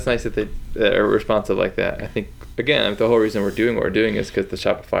It's nice that they are responsive like that. I think, again, the whole reason we're doing what we're doing is because the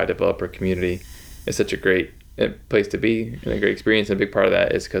Shopify developer community is such a great place to be and a great experience. And a big part of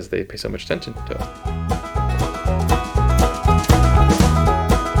that is because they pay so much attention to it.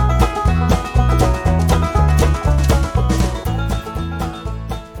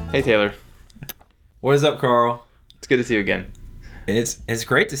 Hey, Taylor. What is up, Carl? It's good to see you again. It's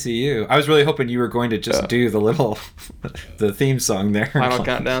great to see you. I was really hoping you were going to just do the theme song there. Final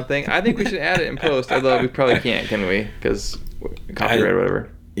countdown thing. I think we should add it in post, although we probably can't, can we? Because copyright or whatever.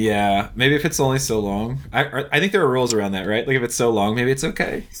 Yeah, maybe if it's only so long. I think there are rules around that, right? Like if it's so long, maybe it's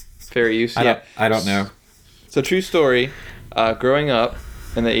okay. Fair use. Yeah. I don't know. So true story. Growing up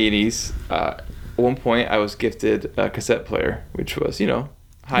in the 80s, at one point I was gifted a cassette player, which was,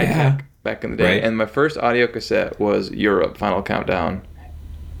 high tech back in the day. Right. And my first audio cassette was Europe, Final Countdown.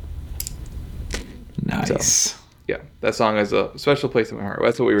 Nice. So, yeah, that song has a special place in my heart.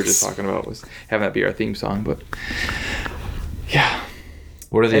 That's what we were just talking about, was having that be our theme song. But yeah.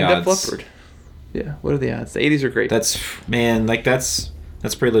 What are the odds? Def Leppard. Yeah, what are the odds? The 80s are great. That's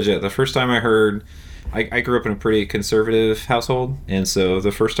pretty legit. The first time I heard, I grew up in a pretty conservative household, and so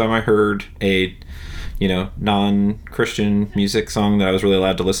the first time I heard a non-Christian music song that I was really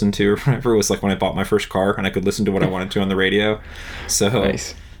allowed to listen to or whatever was like when I bought my first car and I could listen to what I wanted to on the radio. So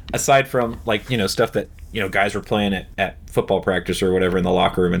nice. Aside from stuff that, guys were playing at football practice or whatever in the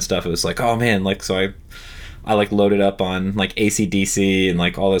locker room and stuff, it was like, oh man, so I loaded up on AC/DC and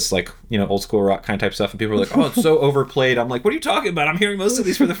all this old school rock kind of type stuff, and people were like, oh, it's so overplayed. I'm like, what are you talking about? I'm hearing most of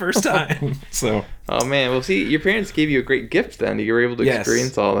these for the first time. So oh man, well, see, your parents gave you a great gift then. You were able to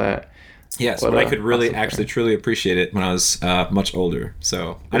experience all that. Yes, but I could really actually truly appreciate it when I was much older.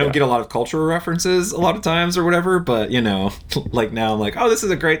 So I don't get a lot of cultural references a lot of times or whatever, but now I'm like, oh, this is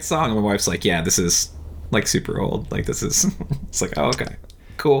a great song. And my wife's like, yeah, this is super old. This is, it's like, oh, okay,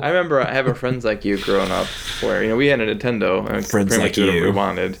 cool. I remember having friends like you growing up where, we had a Nintendo and friends pretty like much did whatever you we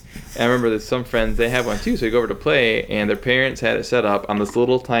wanted. And I remember that some friends, they have one too, so you go over to play and their parents had it set up on this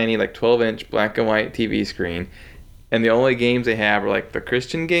little tiny 12-inch black and white TV screen. And the only games they have are the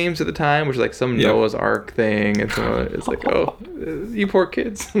Christian games at the time, which is some Noah's Ark thing. And so it's oh, you poor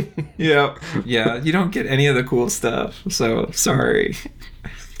kids. Yeah. You don't get any of the cool stuff. So sorry.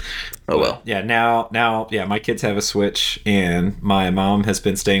 Oh well. Yeah. Now, my kids have a Switch, and my mom has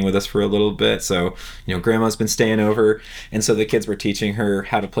been staying with us for a little bit. So Grandma's been staying over, and so the kids were teaching her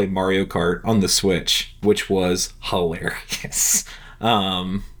how to play Mario Kart on the Switch, which was hilarious.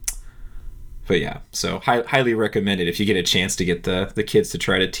 But yeah, so highly recommended if you get a chance to get the kids to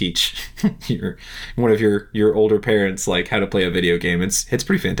try to teach one of your older parents how to play a video game. It's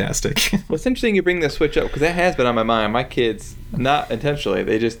pretty fantastic. Well, it's interesting you bring the Switch up because that has been on my mind. My kids, not intentionally,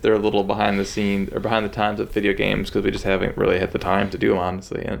 they're a little behind the scenes or behind the times with video games because we just haven't really had the time to do them,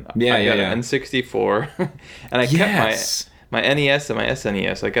 honestly. And I got an N64, and I kept my NES and my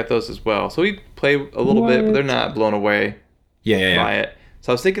SNES. I got those as well. So we play a little bit, but they're not blown away by it.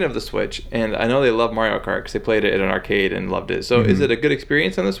 So I was thinking of the Switch, and I know they love Mario Kart because they played it at an arcade and loved it. So is it a good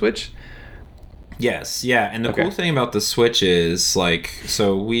experience on the Switch? Yes, yeah. And the cool thing about the Switch is,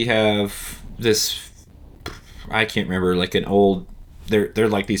 so we have this, I can't remember, an old, they're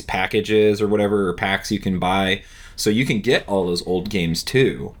these packages or whatever, or packs you can buy. So you can get all those old games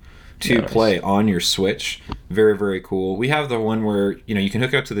too. To play on your Switch. Very, very cool. We have the one where, you can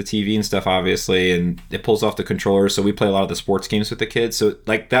hook it up to the TV and stuff, obviously, and it pulls off the controller, so we play a lot of the sports games with the kids. So,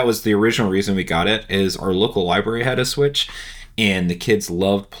 that was the original reason we got it, is our local library had a Switch, and the kids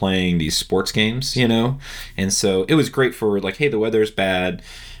loved playing these sports games, And so it was great for, hey, the weather's bad,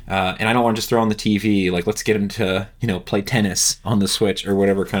 and I don't want to just throw on the TV, let's get them to, play tennis on the Switch or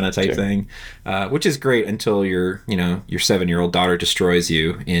whatever kind of type thing, which is great until your 7-year-old daughter destroys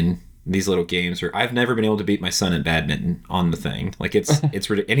you in these little games where I've never been able to beat my son in badminton on the thing. It's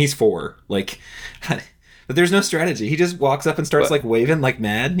ridiculous. And he's 4. But there's no strategy. He just walks up and starts waving like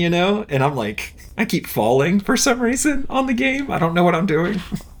mad, And I'm I keep falling for some reason on the game. I don't know what I'm doing.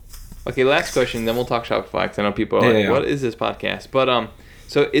 Okay, last question, then we'll talk Shopify because I know people are what is this podcast? But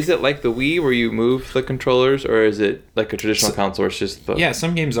so is it like the Wii where you move the controllers, or is it like a traditional console where it's just the... Yeah,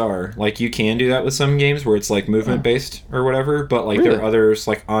 some games are. You can do that with some games where it's movement-based or whatever, but really? There are others,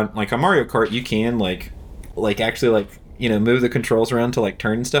 on a Mario Kart, you can, actually, move the controls around to,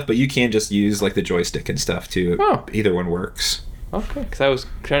 turn and stuff, but you can just use, the joystick and stuff, too. Oh. Either one works. Okay, because I was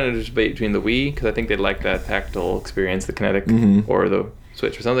trying to debate between the Wii, because I think they'd like that tactile experience, the kinetic, or the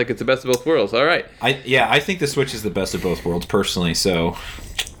Switch. It sounds like it's the best of both worlds. All right. I think the Switch is the best of both worlds, personally, so...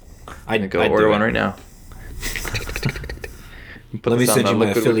 I'd go order one right now. Let me send you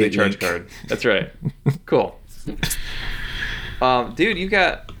my affiliate charge card. That's right. Cool. Dude, you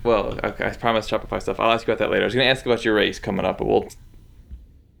got... Well, okay, I promised Shopify stuff. I'll ask you about that later. I was going to ask about your race coming up, but we'll...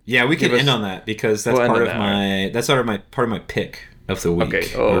 Yeah, we can end on that because that's part of my... Right? That's part of my pick of the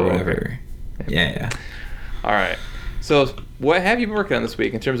week or whatever. Okay. Yeah. All right. So what have you been working on this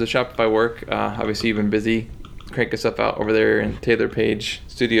week in terms of Shopify work? Obviously, you've been busy cranking stuff out over there in Taylor Page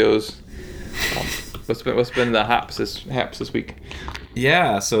Studios. What's been the haps this week?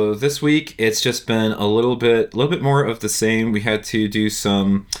 Yeah, so this week it's just been a little bit more of the same. We had to do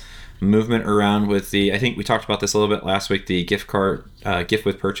some movement around with I think we talked about this a little bit last week, the gift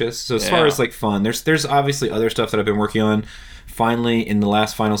with purchase. So as far as like fun, there's obviously other stuff that I've been working on. Finally, in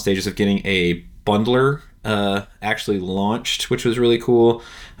the final stages of getting a bundler actually launched, which was really cool.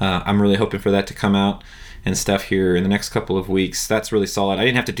 I'm really hoping for that to come out and stuff here in the next couple of weeks. That's really solid. I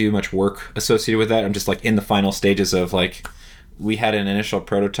didn't have to do much work associated with that. I'm just like in the final stages of like, we had an initial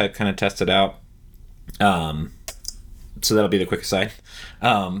prototype kind of tested out. So that'll be the quick aside.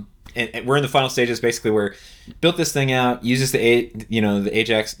 And we're in the final stages basically where built this thing out, uses the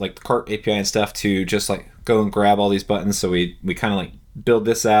Ajax, like the cart API and stuff to just like go and grab all these buttons. So we kind of like build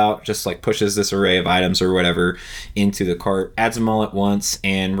this out, just like pushes this array of items or whatever into the cart, adds them all at once,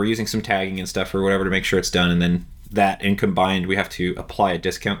 and we're using some tagging and stuff or whatever to make sure it's done. And then that and combined, we have to apply a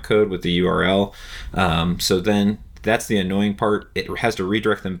discount code with the URL. So then that's the annoying part. It has to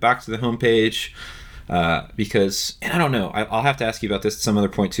redirect them back to the homepage because, and I don't know, I'll have to ask you about this at some other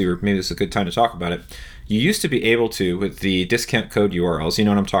point too, or maybe this is a good time to talk about it. You used to be able to, with the discount code URLs, you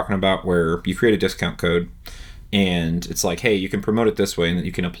know what I'm talking about, where you create a discount code and it's like, hey, you can promote it this way and then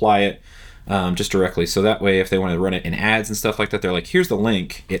you can apply it just directly. So that way, if they want to run it in ads and stuff like that, they're like, here's the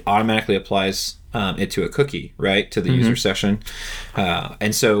link. It automatically applies it to a cookie, right, to the user session.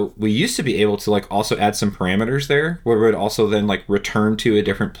 And so we used to be able to like also add some parameters there where it would also then like return to a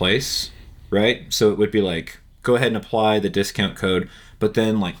different place, right? So it would be like, go ahead and apply the discount code, but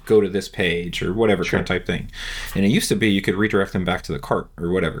then like go to this page or whatever kind of type thing. And it used to be you could redirect them back to the cart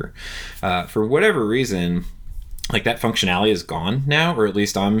or whatever. For whatever reason, like that functionality is gone now, or at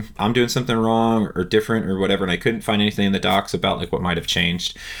least I'm doing something wrong or different or whatever, and I couldn't find anything in the docs about like what might have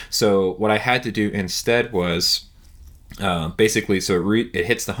changed. So what I had to do instead was basically, so it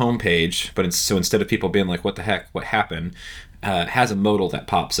hits the home page, but so instead of people being like, what the heck, what happened, it has a modal that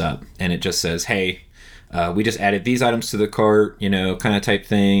pops up and it just says, hey, we just added these items to the cart, kind of type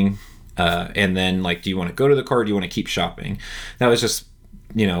thing. And then like, do you want to go to the cart? Do you want to keep shopping? That was just,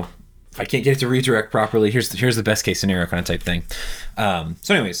 if I can't get it to redirect properly, here's the best case scenario kind of type thing.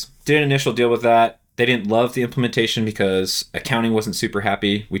 So anyways, did an initial deal with that. They didn't love the implementation because accounting wasn't super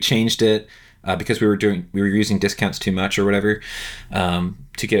happy. We changed it because we were using discounts too much or whatever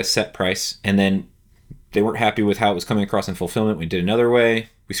to get a set price. And then they weren't happy with how it was coming across in fulfillment. We did another way.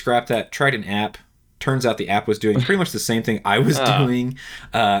 We scrapped that, tried an app. Turns out the app was doing pretty much the same thing I was doing.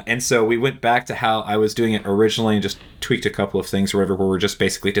 And so we went back to how I was doing it originally and just tweaked a couple of things or whatever, where we're just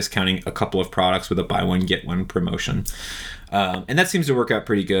basically discounting a couple of products with a buy one, get one promotion. And that seems to work out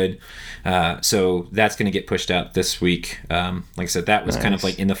pretty good. So that's going to get pushed out this week. Like I said, that was kind of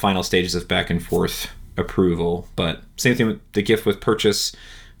like in the final stages of back and forth approval. But same thing with the gift with purchase,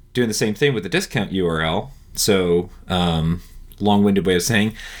 doing the same thing with the discount URL. So long-winded way of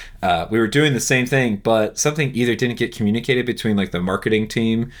saying, we were doing the same thing, but something either didn't get communicated between like the marketing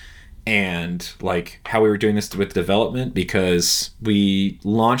team and like how we were doing this with development, because we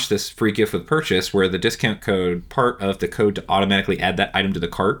launched this free gift with purchase where the discount code, part of the code to automatically add that item to the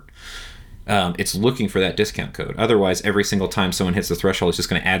cart, it's looking for that discount code. Otherwise, every single time someone hits the threshold, it's just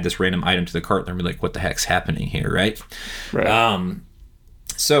going to add this random item to the cart. They're like, what the heck's happening here, right?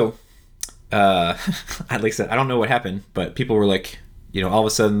 So like I said, I don't know what happened, but people were like, all of a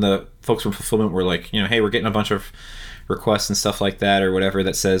sudden the folks from fulfillment were like, hey, we're getting a bunch of requests and stuff like that or whatever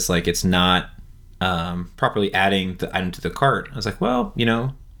that says like it's not properly adding the item to the cart. I was like, well,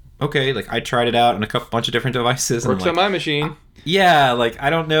 okay, like I tried it out on a bunch of different devices. Works on my machine. Yeah, like I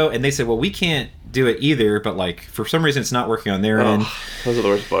don't know. And they said, well, we can't do it either, but like for some reason it's not working on their end. Those are the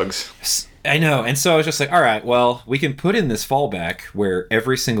worst bugs. I know. And so I was just like, all right, well, we can put in this fallback where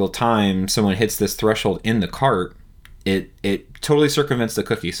every single time someone hits this threshold in the cart, it totally circumvents the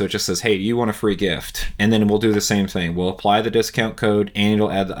cookie. So it just says, hey, do you want a free gift? And then we'll do the same thing. We'll apply the discount code and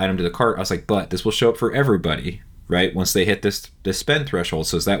it'll add the item to the cart. I was like, but this will show up for everybody, right? Once they hit this spend threshold.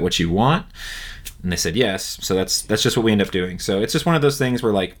 So is that what you want? And they said yes. So that's just what we end up doing. So it's just one of those things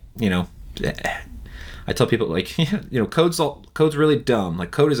where like, I tell people like, code's really dumb.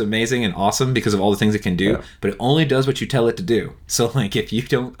 Like code is amazing and awesome because of all the things it can do, but it only does what you tell it to do. So like if you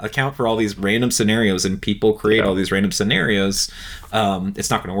don't account for all these random scenarios and people create all these random scenarios, it's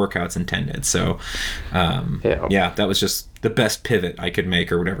not going to work how it's intended. So that was just the best pivot I could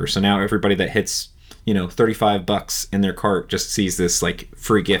make or whatever. So now everybody that hits $35 in their cart just sees this like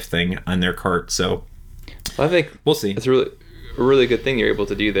free gift thing on their cart. So I think we'll see. It's a really good thing you're able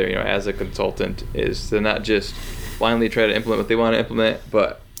to do there, as a consultant, is to not just blindly try to implement what they want to implement,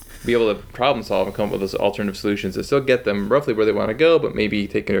 but be able to problem solve and come up with those alternative solutions that still get them roughly where they want to go, but maybe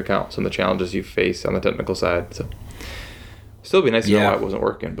take into account some of the challenges you face on the technical side. So still be nice to know why it wasn't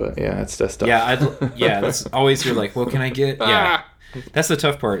working, but that's tough. That's always you're like, well, can I get That's the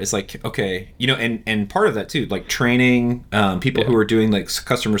tough part. It's like, okay, and part of that too, like training people who are doing like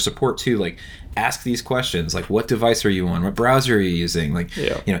customer support too, like ask these questions, like what device are you on, what browser are you using, like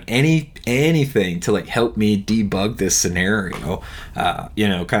anything to like help me debug this scenario,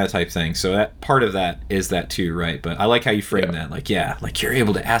 kind of type thing. So that part of that is that too, right? But I like how you frame that, like you're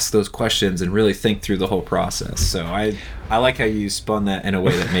able to ask those questions and really think through the whole process. So I like how you spun that in a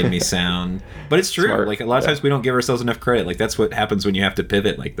way that made me sound, but it's true. Smart. Like a lot of times we don't give ourselves enough credit. Like that's what happens when you have to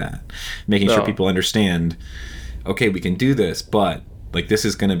pivot like that, making sure people understand, okay, we can do this, but like this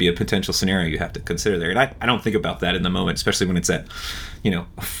is going to be a potential scenario you have to consider there. And I don't think about that in the moment, especially when it's at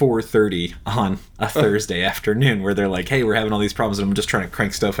 4:30 on a Thursday afternoon where they're like, hey, we're having all these problems and I'm just trying to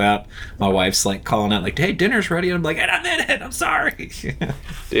crank stuff out. My wife's like calling out like, hey, dinner's ready. And I'm like, I'm in it, I'm sorry.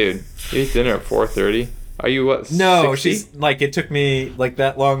 Dude, you eat dinner at 4:30? Are you what? No, 60? She's like, it took me like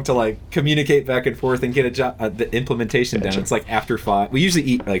that long to like communicate back and forth and get the implementation down. It's like after 5. We usually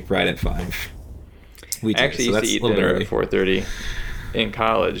eat like right at 5. I actually used to eat dinner at 4:30 in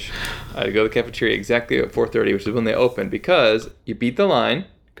college. I'd go to the cafeteria exactly at 4:30, which is when they opened, because you beat the line,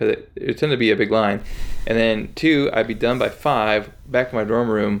 because it tended to be a big line, and then 2, I'd be done by 5, back in my dorm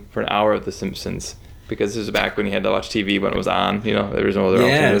room for an hour of The Simpsons, because this was back when you had to watch TV when it was on. There was no other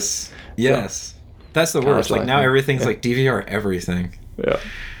alternatives. Yes. That's the worst. Like now everything's like DVR everything. Yeah.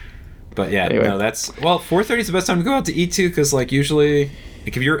 But anyway. No, 4:30 is the best time to go out to eat too, because like usually,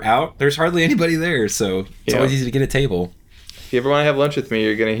 like if you're out, there's hardly anybody there, so it's always easy to get a table. If you ever want to have lunch with me,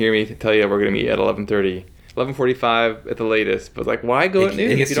 you're gonna hear me tell you we're gonna meet at 11:30, 11:45 at the latest. But like, why go at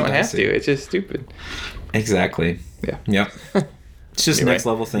noon if you don't have to? It's just stupid. Exactly. Yeah. Yep. It's just next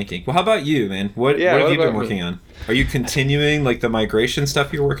level thinking. Well, how about you, man? What have you been working on? Are you continuing like the migration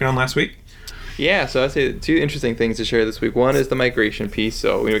stuff you were working on last week? Yeah, so I'd say 2 interesting things to share this week. One is the migration piece.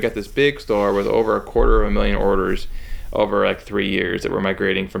 So we got this big store with over 250,000 orders over like 3 years that we're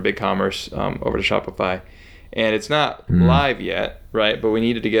migrating from BigCommerce over to Shopify. And it's not live yet, right? But we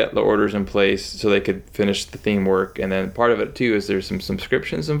needed to get the orders in place so they could finish the theme work. And then part of it too is there's some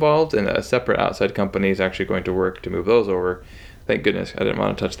subscriptions involved, and a separate outside company is actually going to work to move those over. Thank goodness I didn't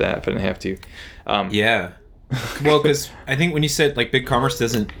want to touch that if I didn't have to. Well, because I think when you said like BigCommerce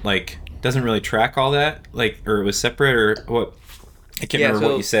doesn't really track all that, like, or it was separate, or what? I can't remember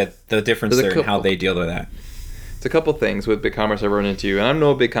what you said. The difference there and how they deal with that. It's a couple things with BigCommerce I've run into, and I'm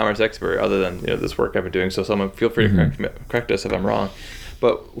no BigCommerce expert other than this work I've been doing. So someone feel free to correct us if I'm wrong.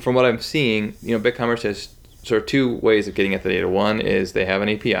 But from what I'm seeing, BigCommerce has sort of 2 ways of getting at the data. One is they have an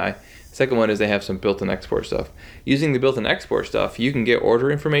API. Second one is they have some built-in export stuff. Using the built-in export stuff, you can get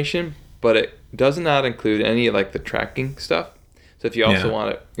order information, but it does not include any like the tracking stuff. So if you also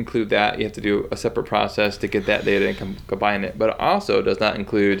want to include that, you have to do a separate process to get that data and combine it. But it also does not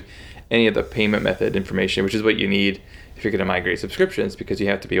include any of the payment method information, which is what you need if you're going to migrate subscriptions, because you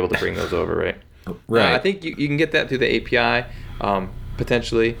have to be able to bring those over, right? Right. I think you can get that through the API,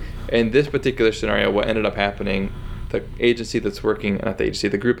 potentially. In this particular scenario, what ended up happening, the agency that's working, not the agency,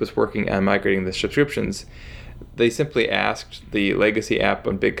 the group that's working on migrating the subscriptions, they simply asked the legacy app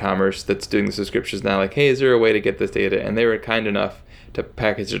on BigCommerce that's doing the subscriptions now, like, hey, is there a way to get this data? And they were kind enough to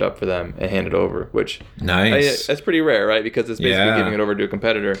package it up for them and hand it over, which that's pretty rare, right? Because it's basically giving it over to a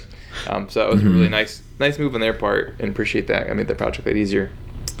competitor. So that was a really nice move on their part, and appreciate that. I made the project a bit easier.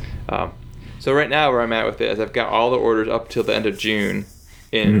 So right now where I'm at with it is I've got all the orders up till the end of June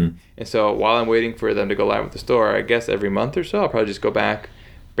in. And so while I'm waiting for them to go live with the store, I guess every month or so I'll probably just go back,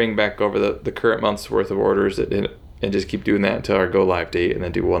 bring back over the current month's worth of orders and just keep doing that until our go live date, and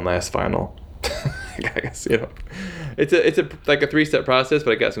then do one last final. I guess it's a like a 3-step process,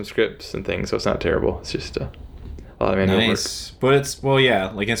 but I got some scripts and things, so it's not terrible. It's just a lot of manual work. But it's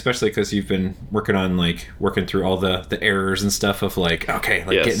like especially because you've been working through all the errors and stuff of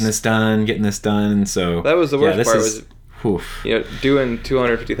getting this done. So that was the worst part. Doing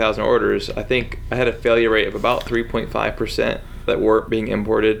 250,000 orders. I think I had a failure rate of about 3.5%. that weren't being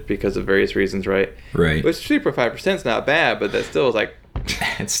imported because of various reasons, right? Right. Which 3.5% is not bad, but that still is like...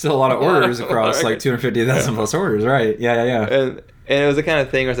 It's still a lot of orders across like 250,000 plus orders, right? Yeah. And it was the kind of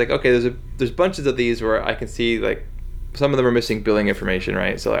thing where it's like, okay, there's bunches of these where I can see like some of them are missing billing information,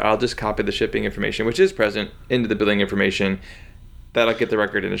 right? So like, I'll just copy the shipping information, which is present, into the billing information. That'll get the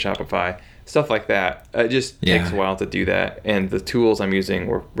record into Shopify. Stuff like that. It just takes a while to do that. And the tools I'm using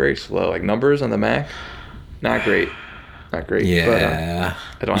were very slow. Like Numbers on the Mac, not great. Yeah.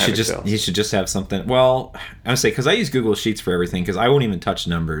 But, I don't have Excel. You should just have something. Well, I would say, because I use Google Sheets for everything, because I won't even touch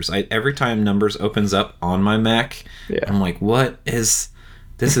Numbers. Every time Numbers opens up on my Mac, I'm like, this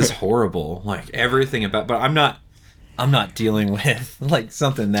is horrible. Like everything about, but I'm not dealing with like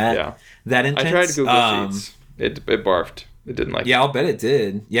something that intense. I tried Google Sheets. It barfed. It didn't like it. Yeah, I'll bet it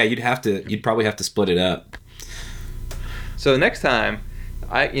did. Yeah, you'd probably have to split it up. So next time,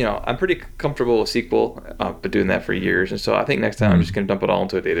 I'm pretty comfortable with SQL. I've been doing that for years, and so I think next time I'm just going to dump it all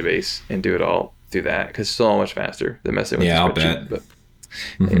into a database and do it all through that, because it's so much faster than messing with the spreadsheet. I'll bet. But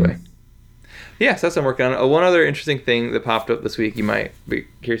anyway. Yeah, so that's what I'm working on. One other interesting thing that popped up this week you might be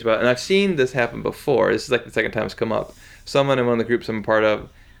curious about, and I've seen this happen before. This is like the second time it's come up. Someone in one of the groups I'm a part of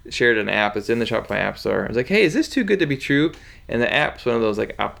shared an app. It's in the Shopify App Store. I was like, hey, is this too good to be true? And the app's one of those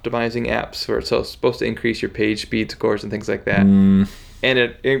like optimizing apps where it's supposed to increase your page speed scores and things like that. And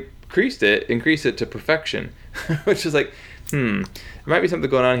it increased it to perfection, which is like, there might be something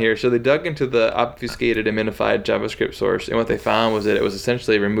going on here. So they dug into the obfuscated and minified JavaScript source, and what they found was that it was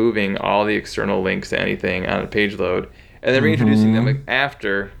essentially removing all the external links to anything on a page load, and then reintroducing them like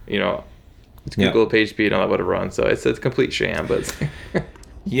after, it's Google page speed and all that would have run. So it's a complete sham, but it's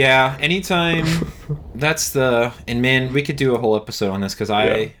yeah, anytime and man, we could do a whole episode on this, because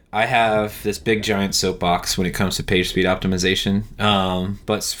I have this big giant soapbox when it comes to page speed optimization.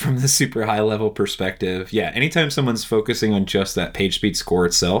 But from the super high level perspective, anytime someone's focusing on just that page speed score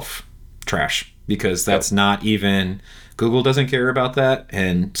itself, trash, because that's not even, Google doesn't care about that,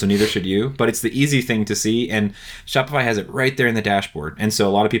 and so neither should you. But it's the easy thing to see, and Shopify has it right there in the dashboard. And so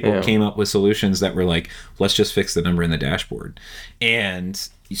a lot of people came up with solutions that were like, let's just fix the number in the dashboard. And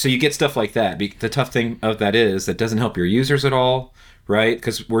so you get stuff like that. The tough thing of that is that doesn't help your users at all, right?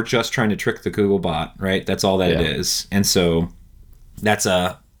 Because we're just trying to trick the Google bot, right? That's all that it is. And so that's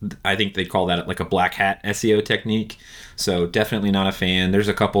I think they call that like a black hat SEO technique. So definitely not a fan. There's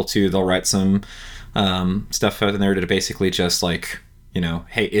a couple too. They'll write some stuff out in there to basically just like,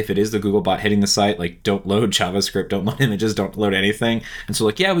 hey, if it is the Google bot hitting the site, like don't load JavaScript, don't load images, don't load anything. And so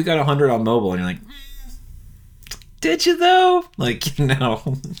like, we got 100 on mobile, and you're like, did you though? Like,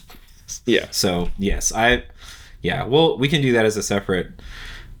 no. Yeah. So yes, we can do that as a separate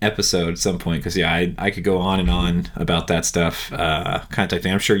episode at some point, because I could go on and on about that stuff, kind of type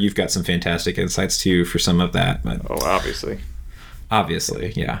thing. I'm sure you've got some fantastic insights too for some of that. But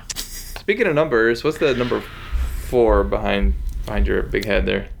obviously, yeah. Speaking of numbers, what's the number 4 behind your big head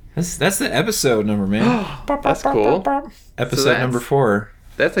there? That's the episode number, man. That's cool. Episode number 4.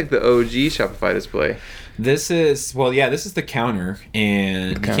 That's like the OG Shopify display. This is the counter,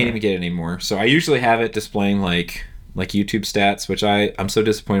 and you can't even get it anymore. So I usually have it displaying like YouTube stats, which I'm so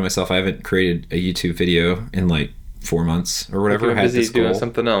disappointed in myself. I haven't created a YouTube video in like 4 months or whatever. I had busy doing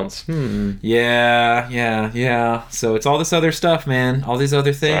something else. Yeah. So it's all this other stuff, man. All these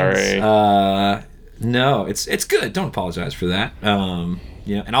other things. Sorry. No, it's good. Don't apologize for that.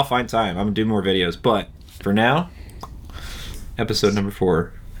 And I'll find time. I'm gonna do more videos, but for now, episode number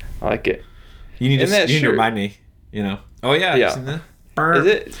 4. I like it. You need to remind me. Oh yeah. Yeah. Is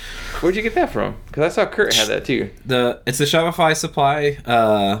it? Where'd you get that from? Because I saw Kurt had that too. It's the Shopify Supply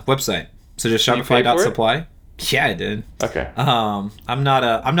website. So just Shopify.supply. Yeah, I did. Okay. I'm not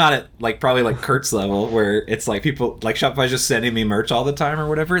at like probably like Kurt's level where it's like people like Shopify's just sending me merch all the time or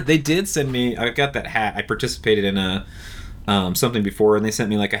whatever. They did send me. I got that hat. I participated in a something before, and they sent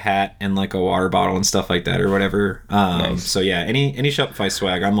me like a hat and like a water bottle and stuff like that or whatever. Nice. So yeah, any Shopify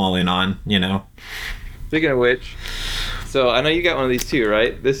swag, I'm all in on. Speaking of which, so I know you got one of these too,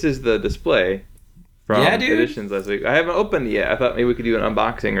 right? This is the display from Editions last week. I haven't opened it yet. I thought maybe we could do an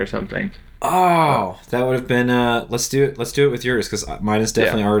unboxing or something. Oh, that would have been. Let's do it with yours, because mine is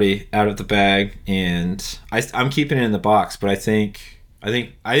definitely already out of the bag, and I'm keeping it in the box. But I think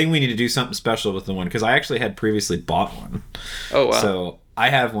we need to do something special with the one, because I actually had previously bought one. Oh wow! So I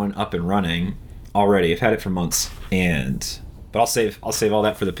have one up and running already. I've had it for months, but I'll save all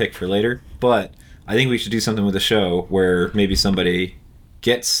that for the pick for later. But I think we should do something with the show where maybe somebody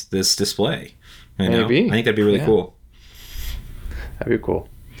gets this display. Maybe. I think that'd be really cool. That'd be cool.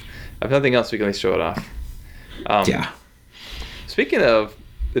 If nothing else, we can at least show it off. Speaking of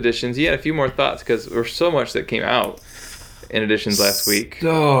editions, you had a few more thoughts, because there's so much that came out. in editions last week.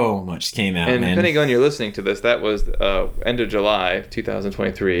 So much came out, and man. depending on you're listening to this, that was end of July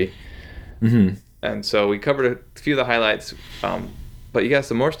 2023. Mm-hmm. And so we covered a few of the highlights, but you got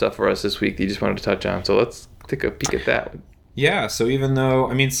some more stuff for us this week that you just wanted to touch on. So let's take a peek at that. Yeah, so even though,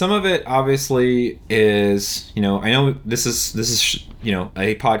 I mean, some of it obviously is, I know this is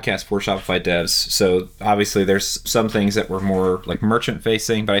a podcast for Shopify devs, so obviously there's some things that were more like merchant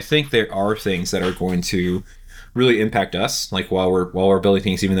facing, but I think there are things that are going to really impact us, like while we're building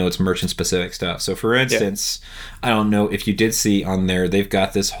things, even though it's merchant specific stuff. So for instance, I don't know if you did see on there, they've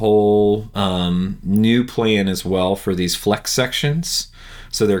got this whole new plan as well for these flex sections.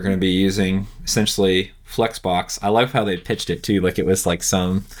 So they're going to be using essentially Flexbox. I love how they pitched it too, like it was like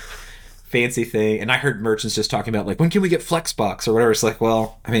some fancy thing. And I heard merchants just talking about like, when can we get Flexbox or whatever. It's like,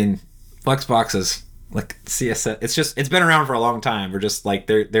 well, I mean, Flexbox is like CSS. It's been around for a long time. We're just like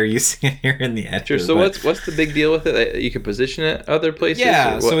they're using it here in the editor. Sure. So what's the big deal with it? You can position it other places.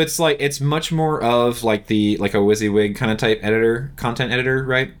 Yeah. So it's like it's much more of like a WYSIWYG kind of type editor, content editor,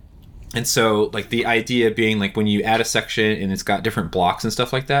 right? And so, like, the idea being, like, when you add a section and it's got different blocks and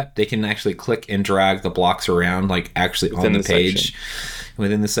stuff like that, they can actually click and drag the blocks around, like, actually within on the page,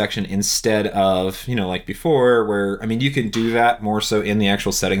 within the section, instead of, like before, where, I mean, you can do that more so in the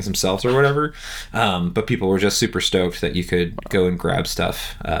actual settings themselves or whatever, but people were just super stoked that you could go and grab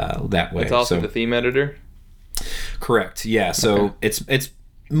stuff that way. It's also the theme editor? Correct, yeah. So it's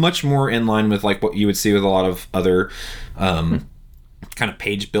much more in line with, like, what you would see with a lot of other kind of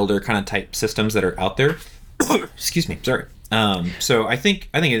page builder kind of type systems that are out there. Excuse me, sorry. So I think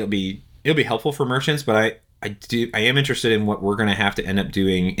it'll be helpful for merchants, but I am interested in what we're going to have to end up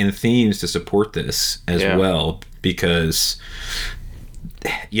doing in themes to support this as well, because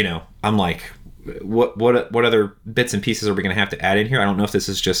I'm like, what other bits and pieces are we going to have to add in here? I don't know if this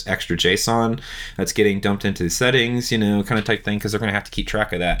is just extra JSON that's getting dumped into the settings, kind of type thing, because they're going to have to keep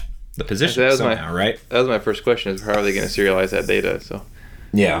track of that. The position somehow, right? That was my first question: is how are they going to serialize that data? So,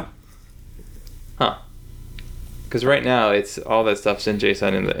 yeah, because right now it's all that stuff's in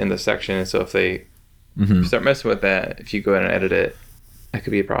JSON in the section, and so if they start messing with that, if you go ahead and edit it, that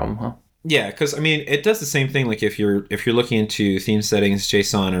could be a problem, huh? Yeah, because I mean, it does the same thing. Like if you're looking into theme settings,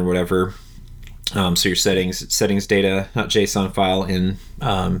 JSON or whatever, so your settings data, not JSON file in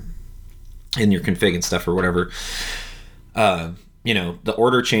your config and stuff or whatever. The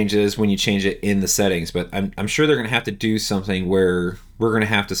order changes when you change it in the settings, but I'm sure they're going to have to do something where we're going to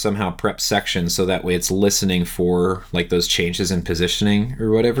have to somehow prep sections so that way it's listening for like those changes in positioning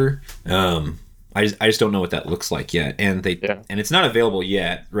or whatever. I just don't know what that looks like yet, and it's not available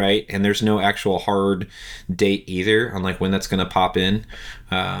yet, right? And there's no actual hard date either on like when that's going to pop in.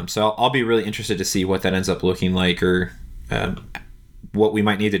 So I'll be really interested to see what that ends up looking like, or what we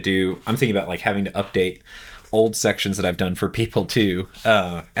might need to do. I'm thinking about like having to update old sections that I've done for people too,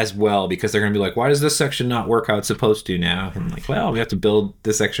 as well, because they're going to be like, why does this section not work how it's supposed to now? And I'm like, well, we have to build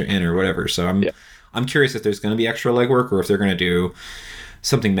this extra in or whatever. So I'm curious if there's going to be extra legwork or if they're going to do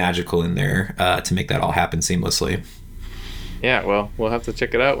something magical in there to make that all happen seamlessly. Yeah, well, we'll have to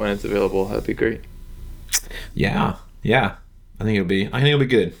check it out when it's available. That'd be great. Yeah. I think it'll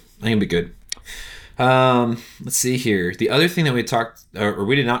be good. Let's see here. The other thing that we talked, or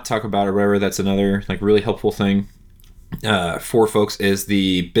we did not talk about, or whatever, that's another like really helpful thing for folks, is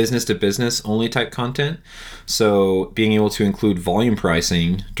the business to business only type content. So being able to include volume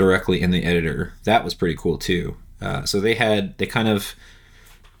pricing directly in the editor, that was pretty cool too. So they kind of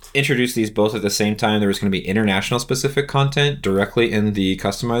introduced these both at the same time. There was going to be international specific content directly in the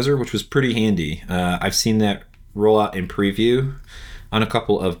customizer, which was pretty handy. I've seen that roll out in preview on a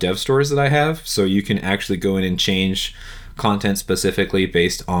couple of dev stores that I have, so you can actually go in and change content specifically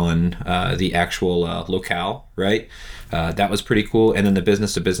based on the actual locale, right? That was pretty cool. And then the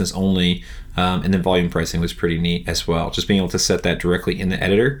business to business only, and then volume pricing was pretty neat as well. Just being able to set that directly in the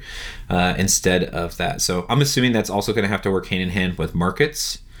editor instead of that. So I'm assuming that's also going to have to work hand in hand with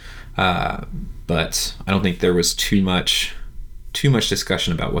markets, but I don't think there was too much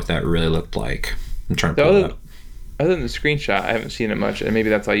discussion about what that really looked like. I'm trying to pull it up. Other than the screenshot, I haven't seen it much, and maybe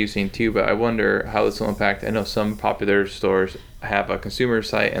that's all you've seen too, but I wonder how this will impact. I know some popular stores have a consumer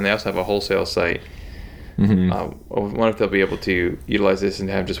site, and they also have a wholesale site. I wonder if they'll be able to utilize this and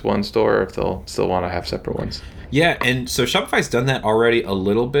have just one store, or if they'll still want to have separate ones. Yeah, and so Shopify's done that already a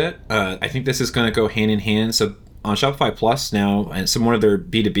little bit. I think this is going to go hand in hand. So on Shopify Plus now, and one of their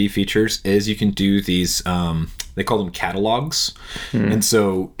B2B features is you can do these they call them catalogs. And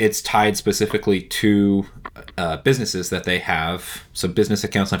so it's tied specifically to businesses that they have. So business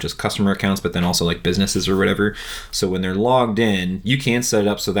accounts, not just customer accounts, but then also like businesses or whatever. So when they're logged in, you can set it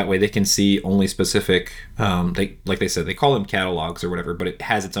up so that way they can see only specific, like they said, they call them catalogs or whatever, but it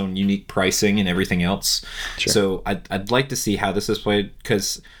has its own unique pricing and everything else. Sure. So I'd like to see how this is played,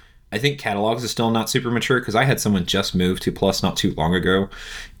 because I think catalogs is still not super mature, because I had someone just move to Plus not too long ago,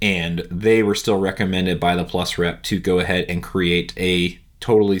 and they were still recommended by the Plus rep to go ahead and create a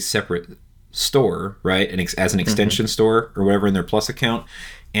totally separate store, right? And as an extension store or whatever in their Plus account.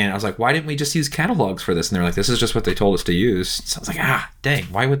 And I was like, why didn't we just use catalogs for this? And they're like, this is just what they told us to use. So I was like, dang,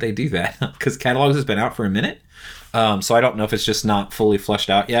 why would they do that? Because catalogs has been out for a minute. So I don't know if it's just not fully fleshed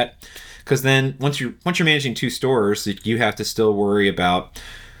out yet. Because then once you're managing 2 stores, you have to still worry about,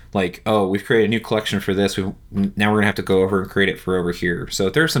 like, oh, we've created a new collection for this. Now we're going to have to go over and create it for over here. So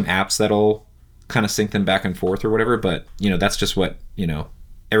there are some apps that'll kind of sync them back and forth or whatever. But, that's just what,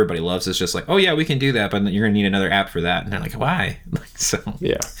 everybody loves, is just like, oh, yeah, we can do that, but you're going to need another app for that. And they're like, why? So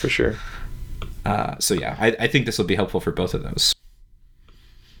yeah, for sure. I think this will be helpful for both of those.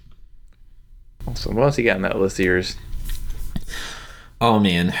 Awesome. What else you got on that list of yours? Oh,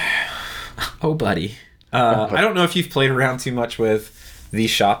 man. Oh, buddy. I don't know if you've played around too much with the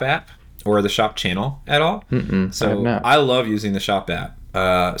Shop app or the Shop channel at all. So I love using the Shop app.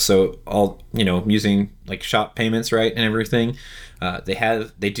 So all, using like Shop payments, right, and everything.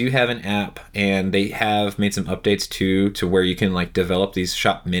 They do have an app, and they have made some updates to where you can like develop these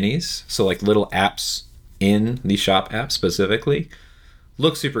Shop minis. So like little apps in the Shop app specifically.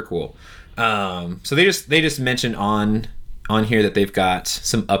 Look super cool. So they just mentioned on here that they've got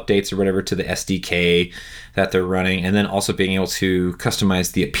some updates or whatever to the SDK that they're running, and then also being able to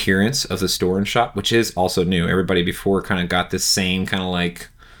customize the appearance of the store and shop, which is also new. Everybody before kind of got this same kind of like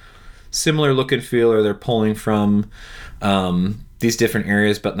similar look and feel, or they're pulling from these different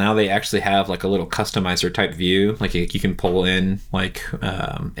areas, but now they actually have like a little customizer type view. Like you can pull in like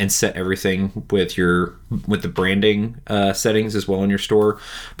and set everything with the branding settings as well in your store.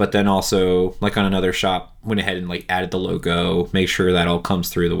 But then also like on another shop, went ahead and like added the logo, make sure that all comes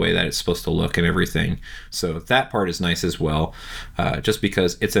through the way that it's supposed to look and everything. So that part is nice as well, just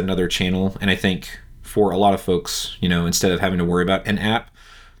because it's another channel. And I think for a lot of folks, instead of having to worry about an app,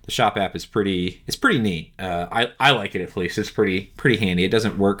 the Shop app is pretty neat. I like it, at least. It's pretty handy. It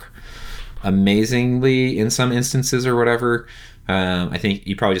doesn't work amazingly in some instances or whatever. I think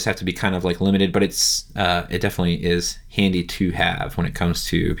you probably just have to be kind of like limited, but it definitely is handy to have when it comes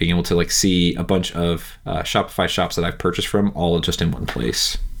to being able to like see a bunch of Shopify shops that I've purchased from all just in one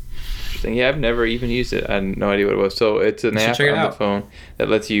place. Interesting. Yeah, I've never even used it. I had no idea what it was. So it's an app on the phone that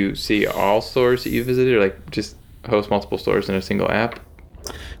lets you see all stores that you visited, or like just host multiple stores in a single app.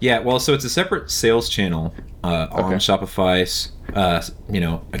 Yeah, well, so it's a separate sales channel on Shopify's,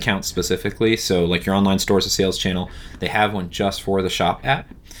 account specifically. So, like your online store is a sales channel. They have one just for the Shop app,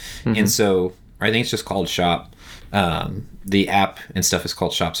 and so I think it's just called Shop. The app and stuff is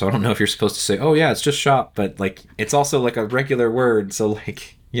called Shop. So I don't know if you're supposed to say, "Oh yeah, it's just Shop," but like it's also like a regular word. So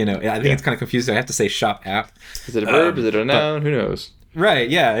like I think it's kind of confusing. I have to say Shop app. Is it a verb? Is it a noun? Who knows? Right.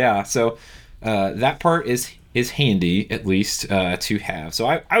 Yeah. So that part is handy, at least, to have. So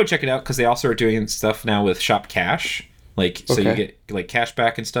I would check it out, because they also are doing stuff now with Shop Cash, so you get like cash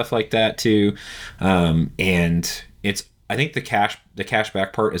back and stuff like that too. And I think the cash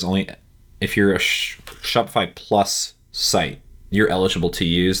back part is only if you're a Shopify Plus site, you're eligible to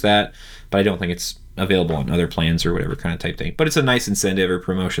use that, but I don't think it's available on other plans or whatever kind of type thing. But it's a nice incentive or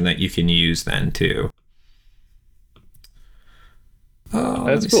promotion that you can use then too. Oh,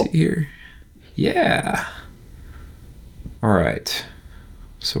 that's cool. See here. Yeah. All right.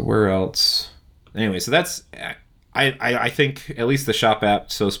 So where else? Anyway, so that's I think at least the Shop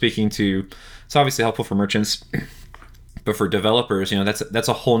app. So it's obviously helpful for merchants, but for developers, that's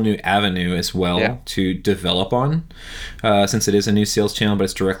a whole new avenue as well to develop on, since it is a new sales channel, but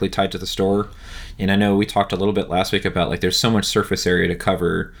it's directly tied to the store. And I know we talked a little bit last week about like there's so much surface area to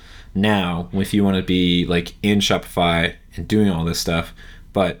cover now if you want to be like in Shopify and doing all this stuff,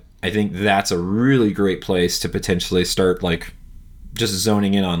 but I think that's a really great place to potentially start like just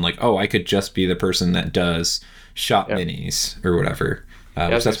zoning in on like, oh, I could just be the person that does shop minis or whatever.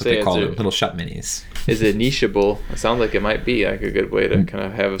 Which that's what they call it, little shop minis. Is it nicheable? It sounds like it might be like a good way to kind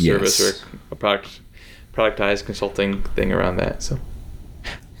of have a service or a productized consulting thing around that. So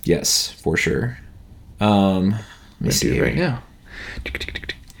yes, for sure. Let me see right now.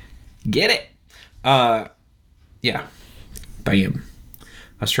 Get it. Yeah. Bam.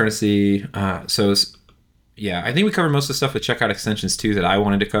 I was trying to see. So Yeah, I think we covered most of the stuff with checkout extensions too that I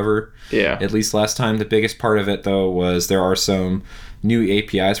wanted to cover. Yeah. At least last time. The biggest part of it though was there are some new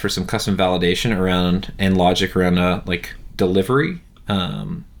APIs for some custom validation around and logic around like delivery,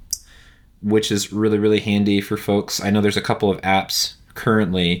 which is really, really handy for folks. I know there's a couple of apps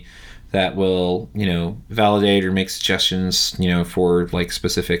currently that will, validate or make suggestions, for like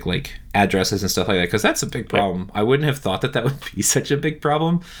specific like addresses and stuff like that. Because that's a big problem. I wouldn't have thought that would be such a big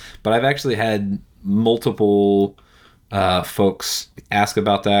problem, but I've actually had multiple folks ask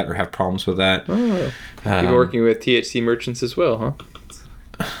about that or have problems with that. Oh, you're working with THC merchants as well, huh?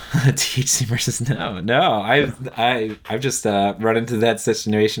 THC versus no. I've just run into that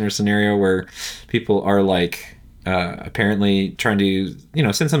situation or scenario where people are like apparently trying to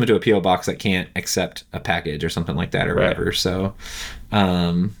send someone to a PO box that can't accept a package or something like that or whatever. So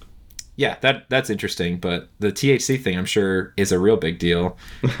yeah, that's interesting. But the THC thing, I'm sure, is a real big deal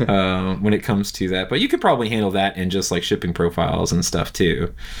when it comes to that. But you could probably handle that in just like shipping profiles and stuff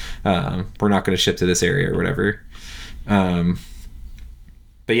too. We're not going to ship to this area or whatever.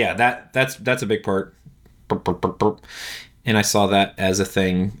 But yeah, that's a big part. And I saw that as a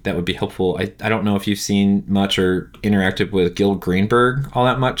thing that would be helpful. I don't know if you've seen much or interacted with Gil Greenberg all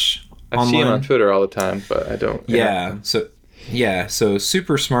that much online. I see him on Twitter all the time, but I don't. So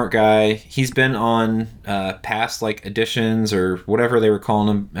super smart guy. He's been on past like editions or whatever they were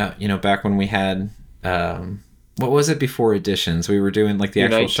calling them, back when we had what was it before editions? We were doing like the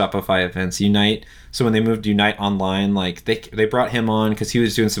Unite. Actual Shopify events, Unite. So when they moved Unite online, like they brought him on because he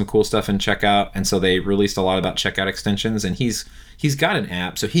was doing some cool stuff in checkout, and so they released a lot about checkout extensions. And he's got an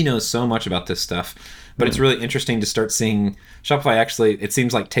app, so he knows so much about this stuff. But it's really interesting to start seeing Shopify actually, it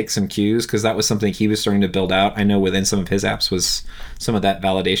seems like, take some cues, because that was something he was starting to build out. I know within some of his apps was some of that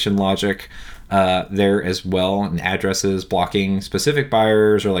validation logic there as well, and addresses blocking specific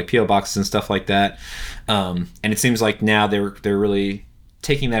buyers or like PO boxes and stuff like that. And it seems like now they're really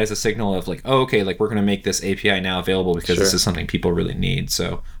taking that as a signal of like, oh, okay, like we're going to make this API now available because this is something people really need.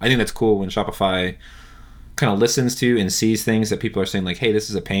 So I think that's cool when Shopify kind of listens to and sees things that people are saying like, hey, this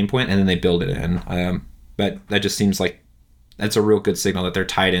is a pain point, and then they build it in. But that just seems like that's a real good signal that they're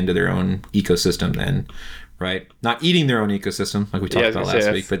tied into their own ecosystem then, right? Not eating their own ecosystem like we talked about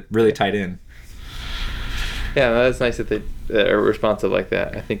last week, but really tied in. Yeah, that's nice that they are responsive like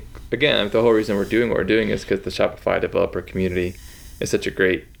that. I think, again, the whole reason we're doing what we're doing is because the Shopify developer community is such a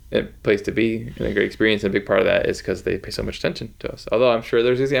great place to be and a great experience. And a big part of that is because they pay so much attention to us. Although I'm sure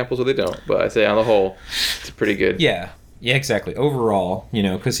there's examples where they don't. But I say on the whole, it's pretty good. Yeah, exactly. Overall,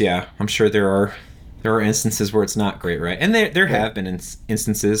 because, I'm sure there are instances where it's not great, right? And there have been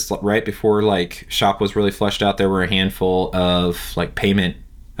instances, right, before like Shop was really fleshed out. There were a handful of like payment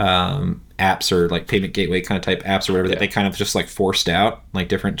apps or like payment gateway kind of type apps or whatever that they kind of just like forced out, like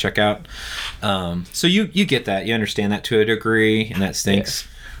different checkout. So you get that, you understand that to a degree, and that stinks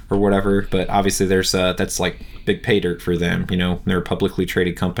or whatever. But obviously there's that's like big pay dirt for them. They're a publicly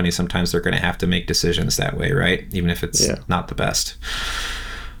traded company. Sometimes they're going to have to make decisions that way, right? Even if it's not the best.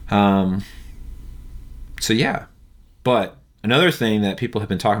 So yeah, but another thing that people have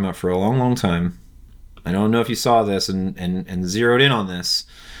been talking about for a long, long time, I don't know if you saw this and zeroed in on this,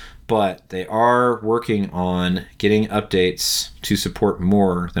 but they are working on getting updates to support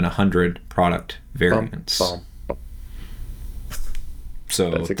more than 100 product variants. So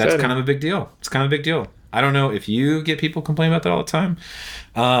that's kind of a big deal. It's kind of a big deal. I don't know if you get people complaining about that all the time,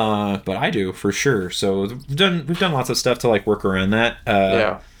 but I do for sure. So we've done lots of stuff to like work around that.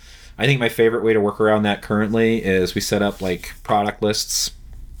 I think my favorite way to work around that currently is we set up like product lists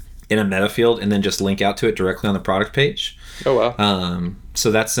in a meta field and then just link out to it directly on the product page. Oh, wow. So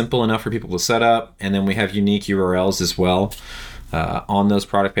that's simple enough for people to set up. And then we have unique URLs as well on those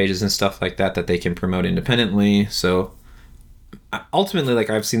product pages and stuff like that they can promote independently. So ultimately, like,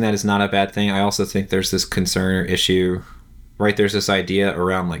 I've seen that as not a bad thing. I also think there's this concern or issue, right? There's this idea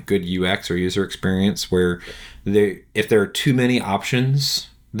around like good UX or user experience where if there are too many options,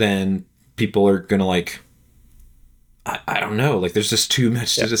 then people are going to like, I don't know, like there's just too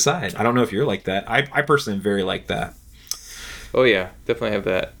much to decide. I don't know if you're like that. I personally am very like that. Oh yeah, definitely have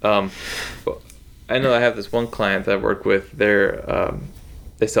that. I know I have this one client that I work with.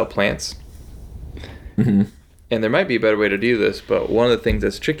 They sell plants. Mm-hmm. And there might be a better way to do this, but one of the things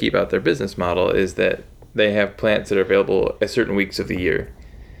that's tricky about their business model is that they have plants that are available at certain weeks of the year.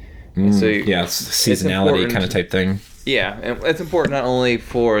 So it's seasonality kind of type thing. Yeah, and it's important not only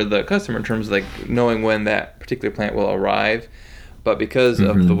for the customer in terms of like knowing when that particular plant will arrive, but because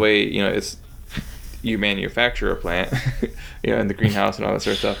of the way you manufacture a plant, in the greenhouse and all that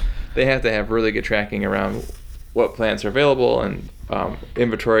sort of stuff, they have to have really good tracking around what plants are available and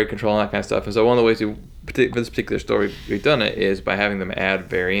inventory control and that kind of stuff. And so one of the ways for this particular store we've done it is by having them add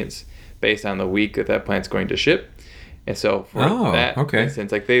variants based on the week that plant's going to ship. And so for that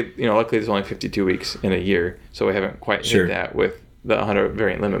instance, like luckily there's only 52 weeks in a year, so we haven't quite hit that with the 100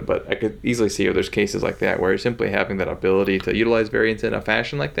 variant limit, but I could easily see where there's cases like that where simply having that ability to utilize variants in a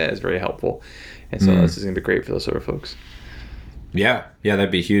fashion like that is very helpful. And so this is going to be great for those sort of folks. Yeah,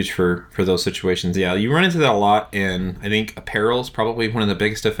 that'd be huge for those situations. Yeah, you run into that a lot, and I think apparel is probably one of the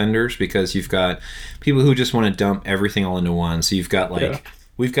biggest offenders because you've got people who just want to dump everything all into one. So you've got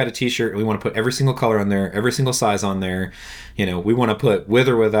we've got a t-shirt, we want to put every single color on there, every single size on there. We want to put with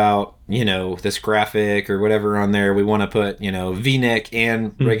or without, this graphic or whatever on there. We want to put, V-neck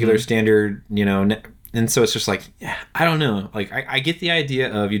and regular standard, and so it's just like, I don't know. Like, I get the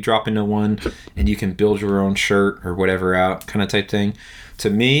idea of you drop into one and you can build your own shirt or whatever out kind of type thing. To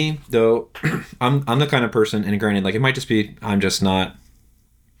me, though, I'm the kind of person, and granted, like, it might just be I'm just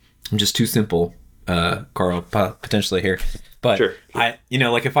too simple, Carl, potentially here. But sure.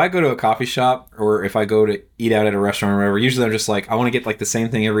 Like if I go to a coffee shop or if I go to eat out at a restaurant or whatever, usually I'm just like, I want to get like the same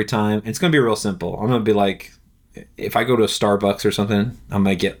thing every time. And it's going to be real simple. I'm going to be like, if I go to a Starbucks or something, I'm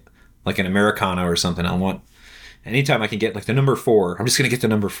going to get like an Americano or something. Anytime I can get like the number 4, I'm just going to get the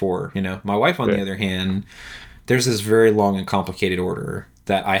number 4. My wife, on the other hand, there's this very long and complicated order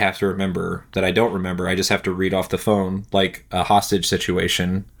that I have to remember that I don't remember. I just have to read off the phone, like a hostage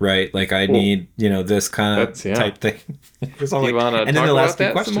situation, right? Like I need, this kind of type thing. So you want to talk about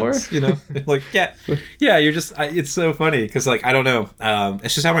that some more? Like, you're just, it's so funny. Cause like, I don't know.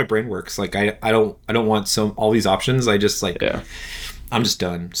 It's just how my brain works. Like I don't want all these options. I just like, I'm just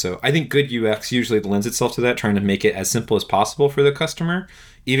done. So I think good UX usually lends itself to that, trying to make it as simple as possible for the customer.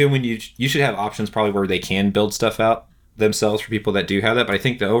 Even when you should have options probably where they can build stuff out themselves for people that do have that. But I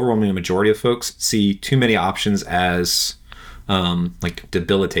think the overwhelming majority of folks see too many options as like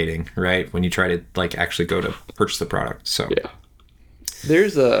debilitating, right? When you try to like actually go to purchase the product. So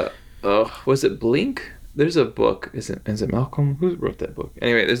there's was it Blink? There's a book. Is it Malcolm? Who wrote that book?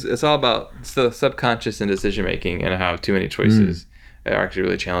 Anyway, it's all about the subconscious and decision making and how too many choices are actually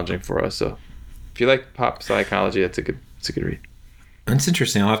really challenging for us. So if you like pop psychology, it's a good read. That's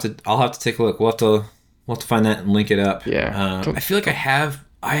interesting. I'll have to take a look. We'll have to find that and link it up. Yeah. I feel like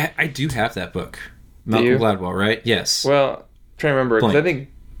I do have that book. Malcolm Gladwell, right? Yes. Well, I'm trying to remember, because I think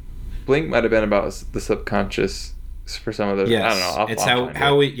Blink might have been about the subconscious for some of the. Yes. I don't know. It's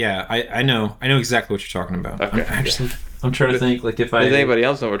how we. Yeah, I know exactly what you're talking about. Okay. I'm trying to think like if I. Does anybody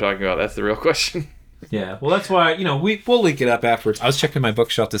else know what we're talking about? That's the real question. Yeah. Well, that's why we'll link it up afterwards. I was checking my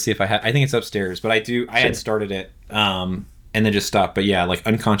bookshelf to see if I think it's upstairs, but I had started it. And then just stop. But yeah, like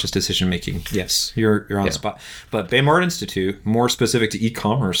unconscious decision making. Yes, you're on the spot. But Baymart Institute, more specific to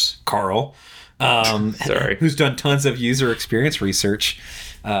e-commerce, Carl, who's done tons of user experience research.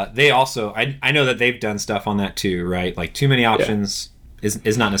 They also, I know that they've done stuff on that too, right? Like too many options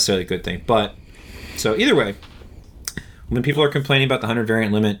is not necessarily a good thing. But so either way, when people are complaining about the 100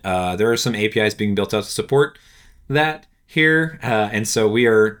 variant limit, there are some APIs being built out to support that here, and so we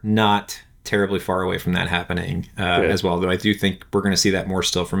are not terribly far away from that happening as well, though I do think we're going to see that more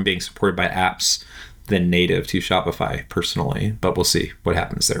still from being supported by apps than native to Shopify personally, but we'll see what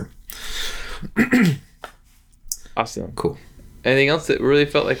happens there. Awesome. Cool. Anything else that really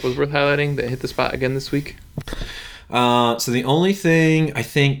felt like was worth highlighting that hit the spot again this week? So the only thing I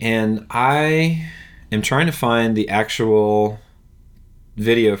think, and I am trying to find the actual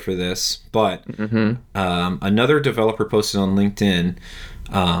video for this, but another developer posted on LinkedIn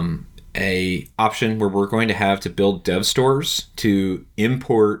a option where we're going to have to build dev stores to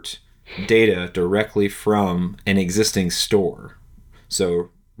import data directly from an existing store. So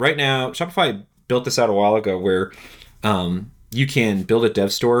right now, Shopify built this out a while ago where you can build a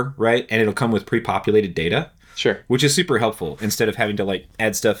dev store, right? And it'll come with pre-populated data. Sure. Which is super helpful instead of having to like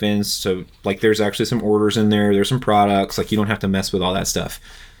add stuff in. So like there's actually some orders in there. There's some products. Like you don't have to mess with all that stuff.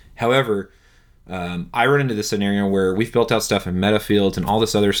 However, I run into this scenario where we've built out stuff in meta fields and all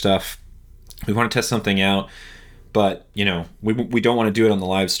this other stuff. We want to test something out, but we don't want to do it on the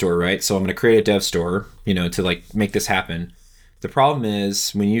live store, right? So I'm going to create a dev store, to like make this happen. The problem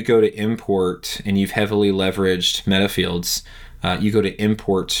is when you go to import and you've heavily leveraged meta fields, you go to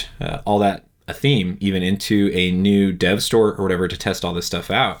import all that, a theme even into a new dev store or whatever to test all this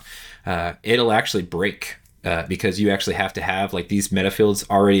stuff out. It'll actually break. Because you actually have to have like these meta fields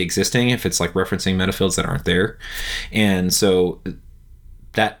already existing if it's like referencing meta fields that aren't there. And so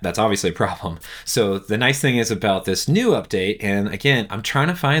that's obviously a problem. So the nice thing is about this new update, and again, I'm trying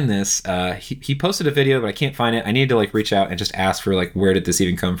to find this. He posted a video, but I can't find it. I need to like reach out and just ask for like, where did this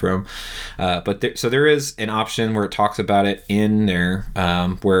even come from? So there is an option where it talks about it in there,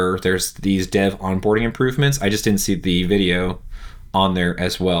 where there's these dev onboarding improvements. I just didn't see the video on there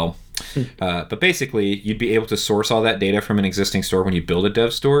as well. But basically, you'd be able to source all that data from an existing store when you build a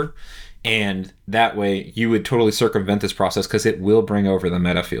dev store. And that way you would totally circumvent this process because it will bring over the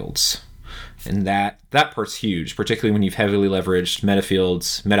meta fields. And that part's huge, particularly when you've heavily leveraged meta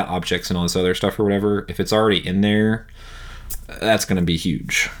fields, meta objects, and all this other stuff or whatever. If it's already in there, that's going to be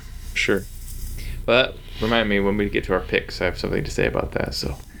huge. Sure. But remind me when we get to our picks, I have something to say about that.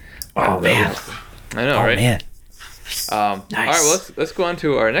 So, man. I know, right? Man. Nice. All right, well, let's go on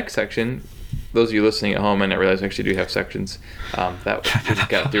to our next section. Those of you listening at home, I didn't realize we actually do have sections. That we just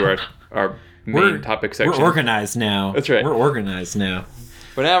got through our main topic section. We're organized now. That's right. We're organized now.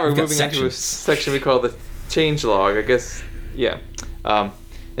 But now we're moving into a section we call the change log, I guess. Yeah. And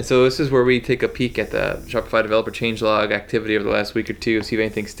so this is where we take a peek at the Shopify developer change log activity over the last week or two, see if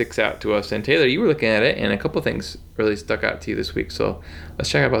anything sticks out to us. And Taylor, you were looking at it, and a couple of things really stuck out to you this week. So let's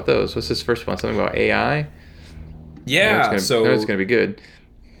check out about those. What's this first one? Something about AI? Yeah. I know it's going to be good.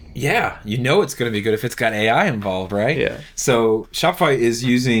 Yeah, you know it's going to be good if it's got AI involved, right? Yeah. So Shopify is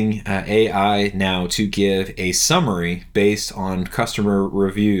using AI now to give a summary based on customer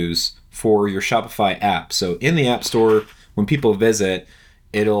reviews for your Shopify app. So in the App Store, when people visit,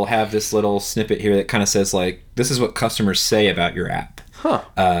 it'll have this little snippet here that kind of says, like, this is what customers say about your app. Huh.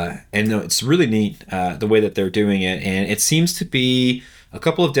 And it's really neat the way that they're doing it. And it seems to be... A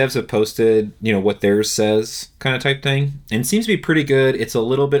couple of devs have posted, what theirs says kind of type thing. And it seems to be pretty good. It's a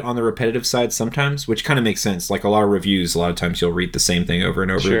little bit on the repetitive side sometimes, which kind of makes sense. Like a lot of reviews, a lot of times you'll read the same thing over and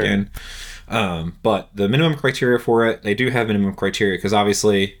over again. But the minimum criteria for it, they do have minimum criteria because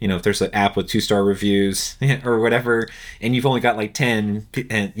obviously, if there's an app with 2-star reviews or whatever, and you've only got like 10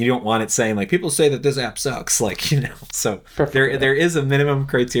 and you don't want it saying like, people say that this app sucks, so there is a minimum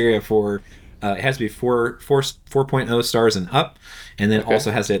criteria for, it has to be 4.0 stars and up. And then also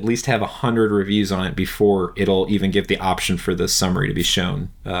has to at least have 100 reviews on it before it'll even give the option for the summary to be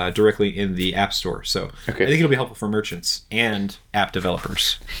shown directly in the App Store. So I think it'll be helpful for merchants and app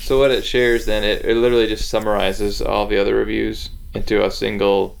developers. So what it shares then, it literally just summarizes all the other reviews into a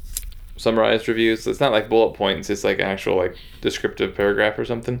single summarized review. So it's not like bullet points. It's like actual like descriptive paragraph or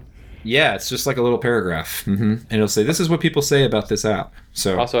something. Yeah, it's just like a little paragraph. And it'll say, this is what people say about this app.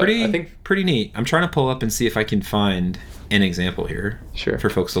 So also, I think pretty neat. I'm trying to pull up and see if I can find an example here for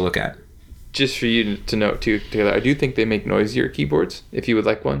folks to look at. Just for you to note too, Taylor, I do think they make noisier keyboards if you would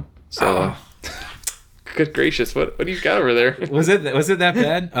like one. So, good gracious, what do you got over there? Was it that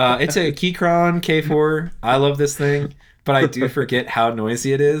bad? It's a Keychron K4. I love this thing, but I do forget how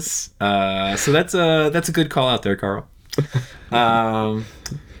noisy it is. So that's a good call out there, Carl.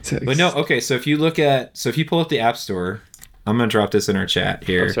 But no, okay. So if you pull up the App Store, I'm gonna drop this in our chat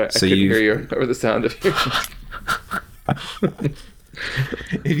here. I'm sorry, I couldn't hear you over the sound of you.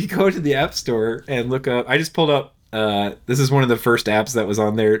 If you go to the App Store and look up, I just pulled up. This is one of the first apps that was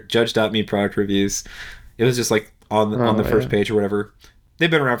on there. Judge.me product reviews. It was just like on the first page or whatever.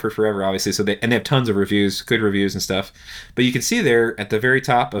 They've been around for forever, obviously. So they have tons of reviews, good reviews and stuff. But you can see there at the very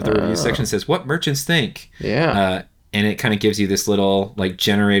top of the review section, it says what merchants think. Yeah. And it kind of gives you this little like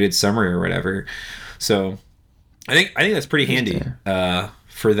generated summary or whatever. So I think that's pretty handy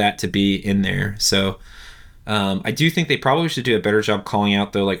for that to be in there. So I do think they probably should do a better job calling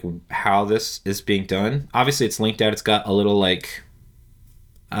out though, like how this is being done. Obviously it's linked out. It's got a little like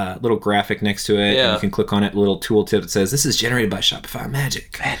little graphic next to it. And you can click on it. A little tooltip that says this is generated by Shopify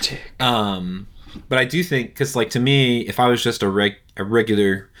Magic. But I do think, because like to me, if I was just a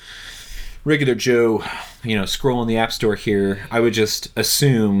regular Joe, scrolling the App Store here, I would just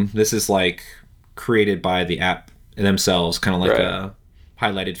assume this is like created by the app themselves, kind of like a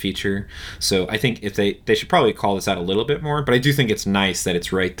highlighted feature. So I think if they should probably call this out a little bit more, but I do think it's nice that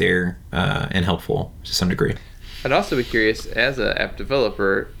it's right there and helpful to some degree. I'd also be curious, as an app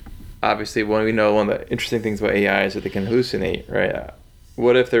developer, obviously one of the interesting things about AI is that they can hallucinate, right?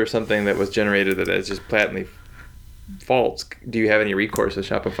 What if there was something that was generated that is just patently false? Do you have any recourse with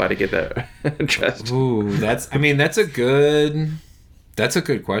Shopify to get that addressed? Ooh, that's a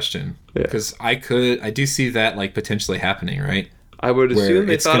good question. Because I do see that like potentially happening, right? I would assume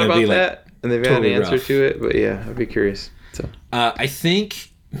they thought about that and they've had an answer to it, but yeah, I'd be curious. So I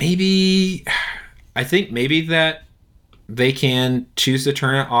think maybe that they can choose to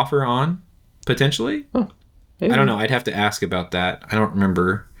turn it off or on, potentially. Oh, I don't know. I'd have to ask about that. I don't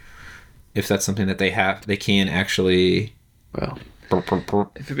remember if that's something that they can actually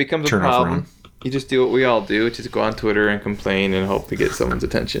If it becomes a problem, you just do what we all do, which is go on Twitter and complain and hope to get someone's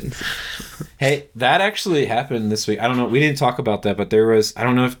attention. Hey, that actually happened this week. I don't know. We didn't talk about that, but there was. I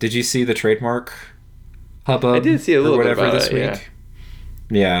don't know if did you see the trademark hubbub? I did see a little bit about this it, week.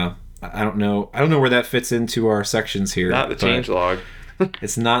 Yeah. I don't know. I don't know where that fits into our sections here. Not the change log.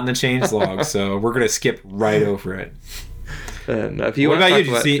 It's not in the change log, so we're gonna skip right over it. If you what about you? Did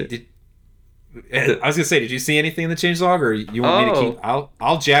you see? I was gonna say, did you see anything in the changelog, or you want me to keep?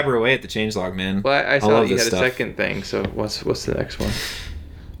 I'll jabber away at the changelog, man. Well, I saw that you had a second thing. So what's the next one?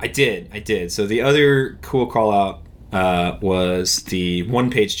 I did. So the other cool call out was the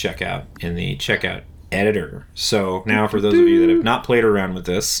one-page checkout in the checkout editor. So now, for those of you that have not played around with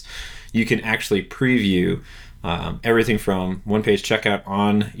this, you can actually preview everything from one-page checkout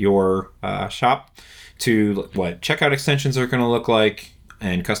on your shop to what checkout extensions are going to look like,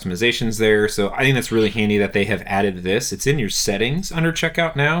 and customizations there. So I think that's really handy that they have added this. It's in your settings under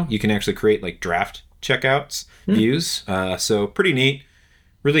checkout now. You can actually create like draft checkouts views. So pretty neat,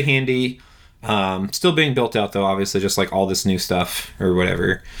 really handy. Still being built out though, obviously, just like all this new stuff or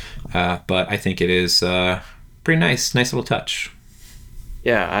whatever. But I think it is pretty nice little touch.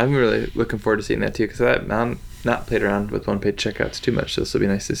 Yeah, I'm really looking forward to seeing that too, because I've not played around with one-page checkouts too much, so this will be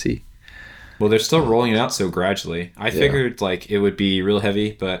nice to see. Well, they're still rolling it out so gradually. I figured like it would be real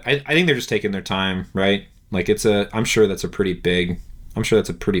heavy, but I think they're just taking their time, right? Like I'm sure that's a pretty big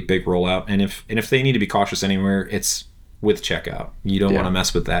rollout. And if they need to be cautious anywhere, it's with checkout. You don't want to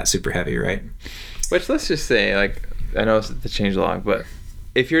mess with that super heavy, right? Which, let's just say, like, I know it's the change log, but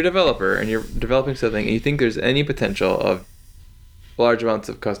if you're a developer and you're developing something and you think there's any potential of large amounts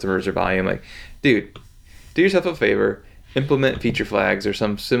of customers or volume, like, dude, do yourself a favor. Implement feature flags or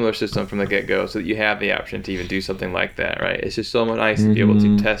some similar system from the get-go so that you have the option to even do something like that, right? It's just so nice to be able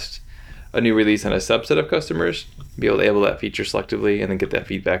to test a new release on a subset of customers, be able to enable that feature selectively, and then get that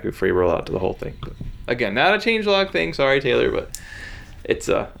feedback before you roll out to the whole thing. But again, not a changelog thing, sorry Taylor, but it's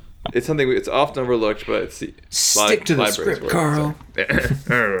something it's often overlooked, but it's stick to the script, Carl.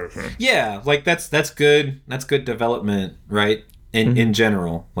 Yeah, like that's good. That's good development, right? In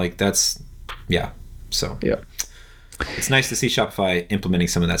general, like that's So yeah. It's nice to see Shopify implementing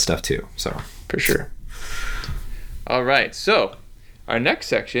some of that stuff too. So for sure. All right. So our next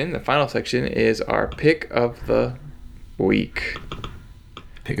section, the final section, is our pick of the week.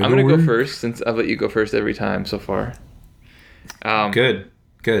 I'm going to go first since I've let you go first every time so far. Good.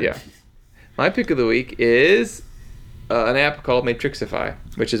 Yeah. My pick of the week is an app called Matrixify,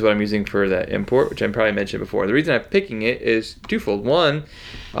 which is what I'm using for that import, which I probably mentioned before. The reason I'm picking it is twofold. One,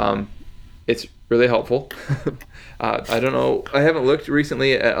 it's really helpful. I don't know. I haven't looked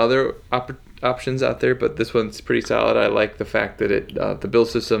recently at other options out there, but this one's pretty solid. I like the fact that it the build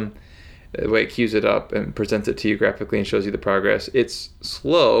system, the way it queues it up and presents it to you graphically and shows you the progress. It's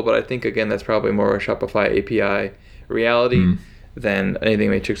slow, but I think, again, that's probably more a Shopify API reality than anything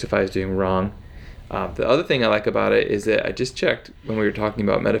Matrixify is doing wrong. The other thing I like about it is that I just checked when we were talking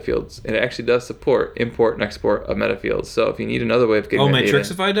about metafields. It actually does support import and export of metafields. So if you need another way of getting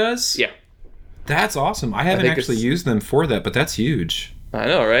Matrixify does? Yeah. That's awesome. I haven't actually used them for that, but that's huge. I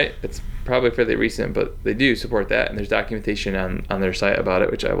know, right? It's probably fairly recent, but they do support that, and there's documentation on their site about it,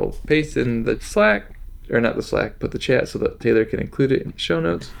 which I will paste in the Slack, or not the Slack, but the chat, so that Taylor can include it in the show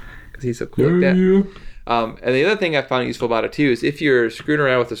notes, because he's so cool like that. And the other thing I found useful about it, too, is if you're screwing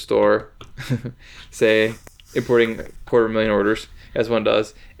around with a store, say, importing 250,000 orders, as one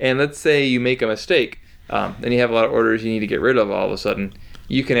does, and let's say you make a mistake, and you have a lot of orders you need to get rid of all of a sudden,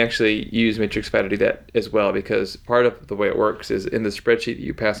 you can actually use Matrixify to do that as well, because part of the way it works is in the spreadsheet that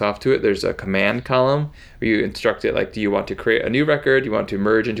you pass off to it, there's a command column where you instruct it, like, do you want to create a new record, do you want to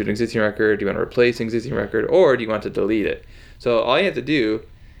merge into an existing record, do you want to replace an existing record, or do you want to delete it? So all you have to do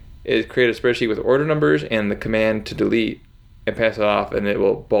is create a spreadsheet with order numbers and the command to delete and pass it off, and it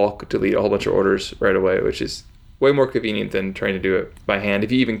will bulk delete a whole bunch of orders right away, which is way more convenient than trying to do it by hand,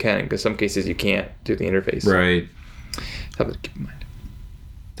 if you even can, because some cases you can't do the interface. Right. Something to keep in mind.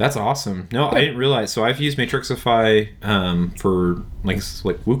 That's awesome. No, I didn't realize. So I've used Matrixify for like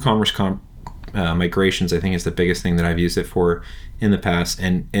WooCommerce migrations. I think is the biggest thing that I've used it for in the past,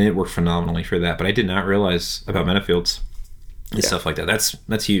 and it worked phenomenally for that. But I did not realize about metafields and stuff like that.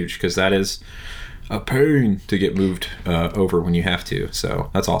 That's huge, because that is a pain to get moved over when you have to. So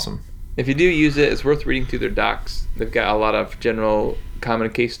that's awesome. If you do use it, it's worth reading through their docs. They've got a lot of general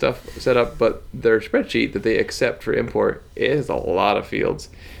common case stuff set up, but their spreadsheet that they accept for import is a lot of fields.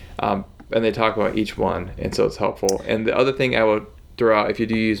 And they talk about each one, and so it's helpful. And the other thing I would throw out, if you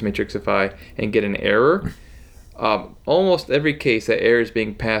do use Matrixify and get an error, almost every case that error is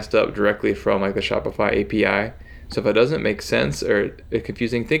being passed up directly from like the Shopify API. So if it doesn't make sense or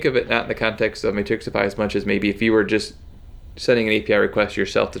confusing, think of it not in the context of Matrixify as much as maybe if you were just sending an API request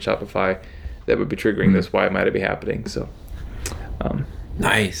yourself to Shopify, that would be triggering this. Why might it be happening? So,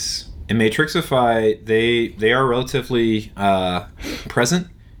 nice. And Matrixify, they are relatively present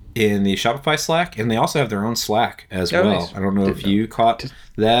in the Shopify Slack, and they also have their own Slack as well. Nice. I don't know if you caught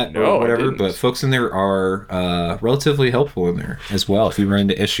that or whatever, but folks in there are relatively helpful in there as well if you run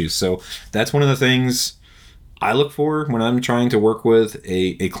into issues. So that's one of the things I look for when I'm trying to work with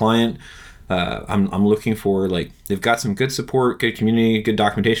a client. I'm looking for, like, they've got some good support, good community, good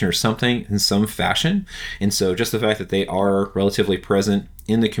documentation or something in some fashion. And so just the fact that they are relatively present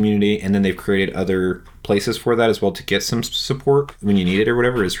in the community, and then they've created other places for that as well to get some support when you need it or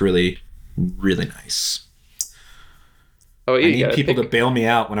whatever, is really, really nice. I need people to bail me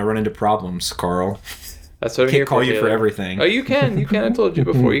out when I run into problems, Carl. That's what I'm here for. I can't call you for everything. Oh, you can. You can. I told you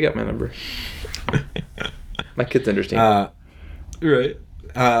before. You got my number. My kids understand. Right.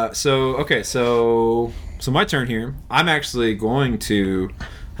 So my turn here. I'm actually going to,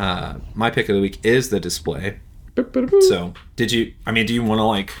 my pick of the week is the display. So do you want to,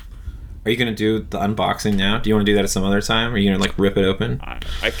 like, are you going to do the unboxing now? Do you want to do that at some other time? Are you going to, like, rip it open?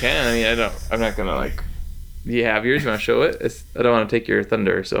 I can. I mean, I'm not going to, like, do you have yours? You want to show it? I don't want to take your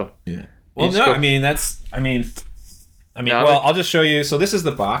thunder, so. Yeah. Well, no, I'll just show you. So this is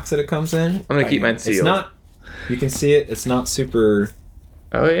the box that it comes in. I'm going to keep mine sealed. You can see it. It's not super.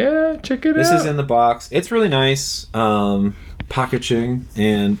 Oh yeah, check it out. This is in the box. It's really nice. Packaging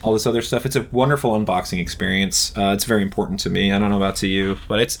and all this other stuff. It's a wonderful unboxing experience. It's very important to me. I don't know about to you,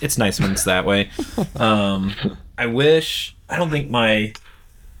 but it's nice when it's that way. I'm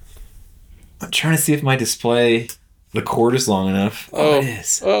trying to see if my display, the cord is long enough. Oh, it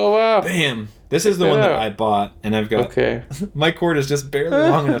is. Oh wow. Bam. This is the one that I bought, and I've got. Okay. My cord is just barely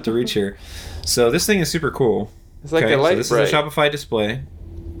long enough to reach here. So this thing is super cool. It's like a light. So this is a Shopify display.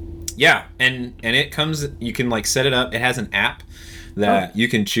 Yeah, and it comes. You can, like, set it up. It has an app that you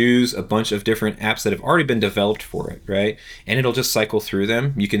can choose a bunch of different apps that have already been developed for it, right? And it'll just cycle through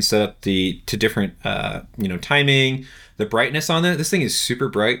them. You can set up to different timing, the brightness on it. This thing is super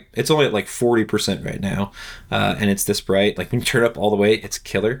bright. It's only at like 40% right now, and it's this bright. Like, when you turn it up all the way, it's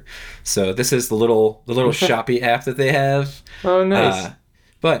killer. So this is the little Shopee app that they have. Oh, nice.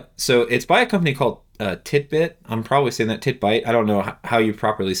 But so it's by a company called Titbit. I'm probably saying that Titbite. I don't know how you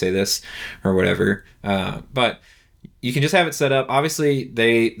properly say this or whatever. But you can just have it set up. Obviously,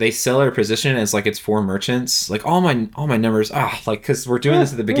 they sell their position as like it's for merchants. Like all my numbers, because we're doing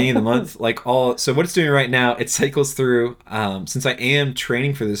this at the beginning of the month. So what it's doing right now, it cycles through. Since I am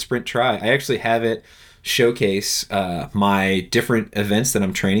training for the sprint try, I actually have it showcase my different events that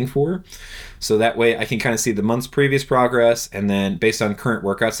I'm training for. So that way I can kind of see the month's previous progress, and then based on current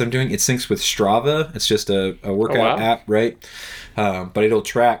workouts that I'm doing, it syncs with Strava. It's just a workout app, right? But it'll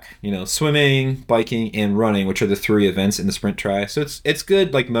track, swimming, biking, and running, which are the 3 events in the sprint try. So it's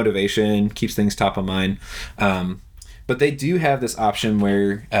good, like, motivation, keeps things top of mind. But they do have this option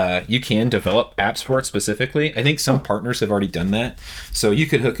where you can develop apps for it specifically. I think some partners have already done that. So you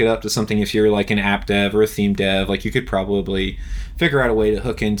could hook it up to something if you're like an app dev or a theme dev. Like, you could probably figure out a way to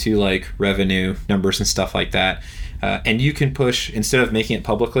hook into like revenue numbers and stuff like that. And you can push, instead of making it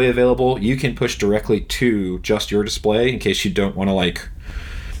publicly available, you can push directly to just your display in case you don't want to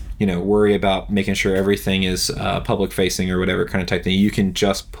worry about making sure everything is public facing or whatever kind of type thing. You can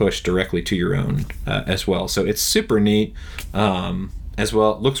just push directly to your own as well. So it's super neat as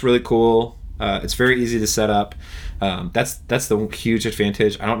well. It looks really cool. It's very easy to set up. That's the huge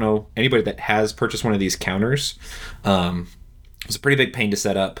advantage. I don't know anybody that has purchased one of these counters. It was a pretty big pain to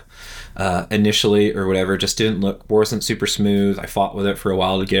set up initially or whatever. Just wasn't super smooth. I fought with it for a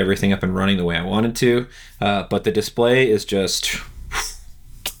while to get everything up and running the way I wanted to. But the display is just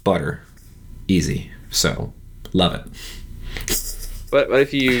butter. Easy. So, love it. What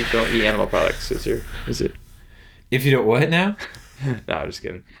if you don't eat animal products? Is it? If you don't what now? No, I'm just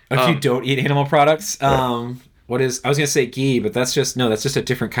kidding. If you don't eat animal products, what is? I was gonna say ghee, but that's just a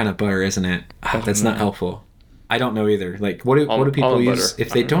different kind of butter, isn't it? That's not helpful. I don't know either. Like, what do people use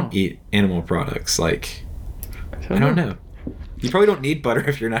if they don't eat animal products? Like, I don't know. You probably don't need butter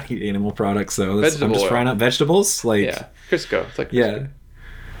if you're not eating animal products, though. I'm just frying up vegetables. Like, yeah, Crisco. It's like Crisco. Yeah.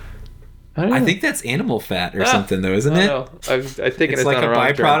 I think that's animal fat or something, though, isn't it? No. I think it's like a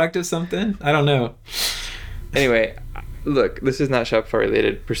byproduct term. of something. I don't know. Anyway, look, this is not Shopify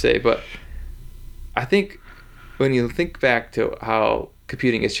related per se, but I think when you think back to how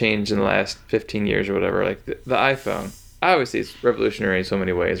computing has changed in the last 15 years or whatever, like the iPhone, obviously it's revolutionary in so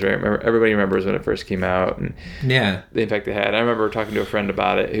many ways, right? Everybody remembers when it first came out and the impact it had. I remember talking to a friend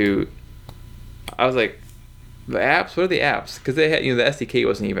about it who I was like, The apps, what are the apps? Because they had, the SDK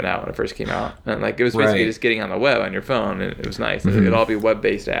wasn't even out when it first came out, and like it was basically just getting on the web on your phone, and it was nice. Mm-hmm. It'd all be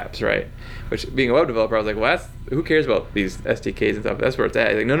web-based apps, right? Which, being a web developer, I was like, well, who cares about these SDKs and stuff? That's where it's at.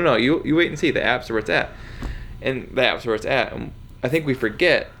 He's like, no, you wait and see. The apps are where it's at, and the apps are where it's at. And I think we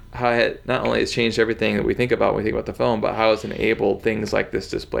forget how it not only has changed everything that we think about when we think about the phone, but how it's enabled things like this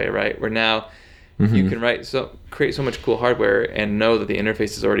display, right? Where now you can create so much cool hardware and know that the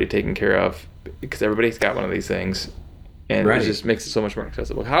interface is already taken care of because everybody's got one of these things, and it just makes it so much more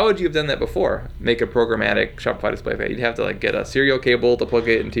accessible. How would you have done that before? Make a programmatic Shopify display like that? You'd have to get a serial cable to plug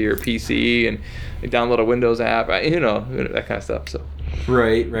it into your PC and download a Windows app, that kind of stuff. So.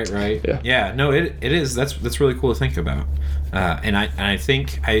 Right. Yeah. No, it is. That's really cool to think about. And I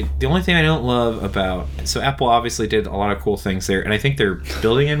think the only thing I don't love about, so Apple obviously did a lot of cool things there, and I think they're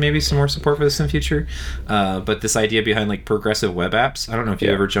building in maybe some more support for this in the future. But this idea behind progressive web apps, I don't know if you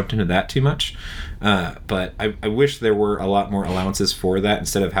ever jumped into that too much. But I wish there were a lot more allowances for that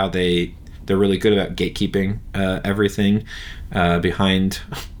instead of how they're really good about gatekeeping everything behind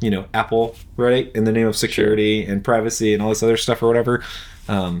Apple, right, in the name of security and privacy and all this other stuff or whatever.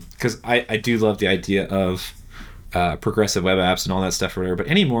 Because I do love the idea of progressive web apps and all that stuff or whatever, but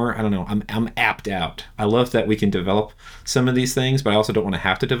anymore, I don't know, I'm apped out. I love that we can develop some of these things, but I also don't want to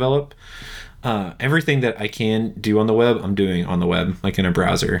have to develop. Everything that I can do on the web, I'm doing on the web, like in a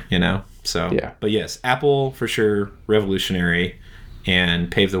browser, So, But yes, Apple for sure, revolutionary, and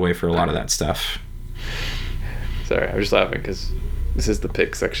paved the way for a lot of that stuff. Sorry, I'm just laughing because this is the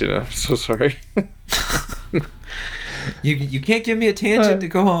pick section. I'm so sorry. You can't give me a tangent to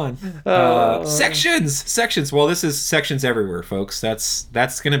go on. Sections. Well, this is sections everywhere, folks.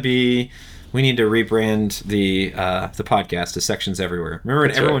 That's gonna be. We need to rebrand the podcast to sections everywhere. Remember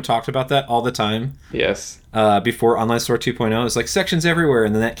when everyone talked about that all the time? Yes. Before Online Store 2.0, it's like sections everywhere,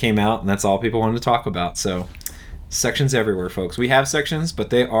 and then that came out, and that's all people wanted to talk about. So, sections everywhere, folks. We have sections, but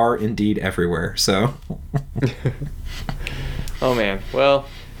they are indeed everywhere. So. Oh man. Well,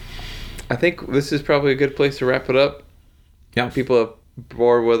 I think this is probably a good place to wrap it up. Yeah. People have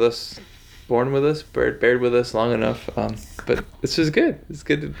bared with us long enough. But this is good. It's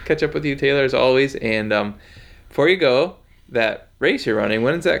good to catch up with you, Taylor, as always. And before you go, that race you're running,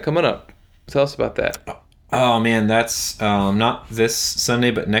 when is that coming up? Tell us about that. Oh man, that's not this Sunday,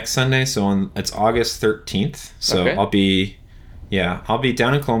 but next Sunday. So it's August 13th. So okay. I'll be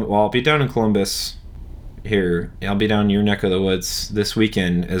down in Columbus. Well, I'll be down in Columbus. Here, I'll be down in your neck of the woods this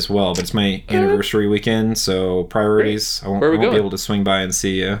weekend as well, but it's my anniversary weekend, so priorities. Great. I won't be able to swing by and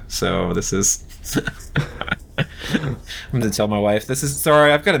see you, so this is I'm gonna tell my wife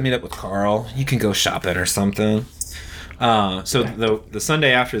sorry, I've got to meet up with Carl. You can go shopping or something. So the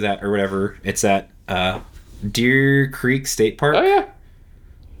Sunday after that or whatever, it's at Deer Creek State Park. Oh yeah.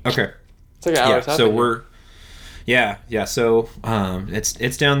 Okay. It's like an hour south. So we're so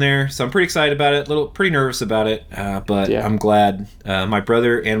it's down there, so I'm pretty excited about it, pretty nervous about it, but I'm glad. My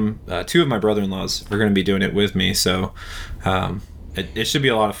brother and two of my brother-in-laws are going to be doing it with me, so it should be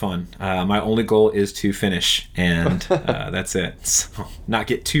a lot of fun. My only goal is to finish, and that's it. So not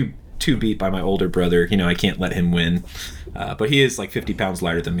get too beat by my older brother. I can't let him win, but he is like 50 pounds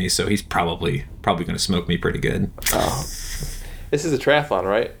lighter than me, so he's probably going to smoke me pretty good. Oh. This is a triathlon,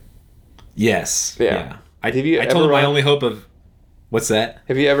 right? Yes. Yeah. I told him my only hope of... What's that?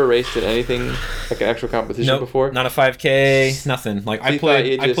 Have you ever raced in anything like an actual competition before? Not a 5K, nothing. Like I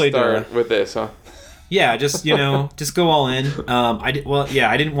played with this, huh? Yeah, just just go all in. I didn't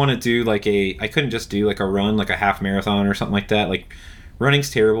want to do I couldn't just do a run, a half marathon or something like that. Like running's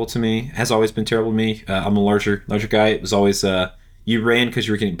terrible to me. Has always been terrible to me. I'm a larger guy. It was always you ran because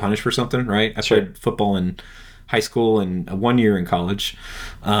you were getting punished for something, right? I played football in high school and 1 year in college.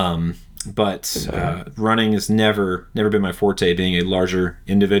 But running has never been my forte, being a larger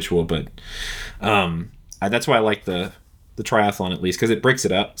individual. But that's why I like the triathlon, at least, because it breaks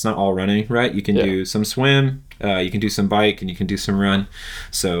it up. It's not all running, right? You can do some swim, you can do some bike, and you can do some run.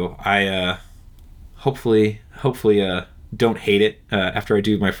 So I hopefully don't hate it after I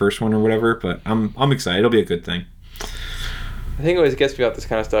do my first one or whatever. But I'm excited. It'll be a good thing. I think what always gets me about this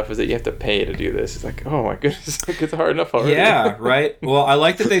kind of stuff is that you have to pay to do this. It's like, oh my goodness, it's hard enough already. Yeah, right. Well, I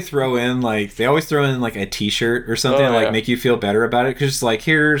like that they throw in they always throw in a T-shirt or something to make you feel better about it. Because it's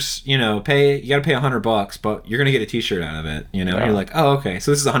here's you got to pay $100, but you're gonna get a T-shirt out of it. And you're like, oh okay,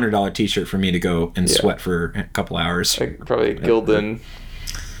 so this is $100 T-shirt for me to go and sweat for a couple hours. Probably Gildan.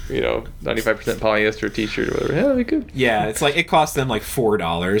 95% polyester T-shirt or whatever. Yeah, that'd be good. Yeah, it's it costs them $4,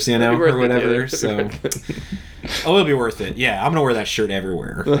 or whatever. So, it'll be worth it. Yeah, I'm gonna wear that shirt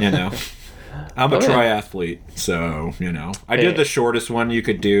everywhere. I'm a triathlete, so, I did the shortest one you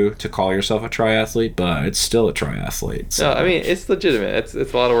could do to call yourself a triathlete, but it's still a triathlete. So. No, I mean, it's legitimate.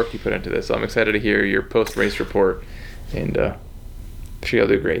 It's a lot of work you put into this, so I'm excited to hear your post-race report, and I'm sure you'll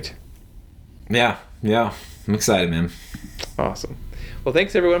do great. Yeah, I'm excited, man. Awesome. Well,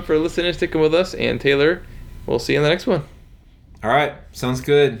 thanks, everyone, for listening and sticking with us, and Taylor, we'll see you in the next one. All right, sounds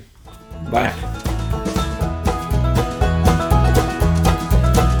good. Bye.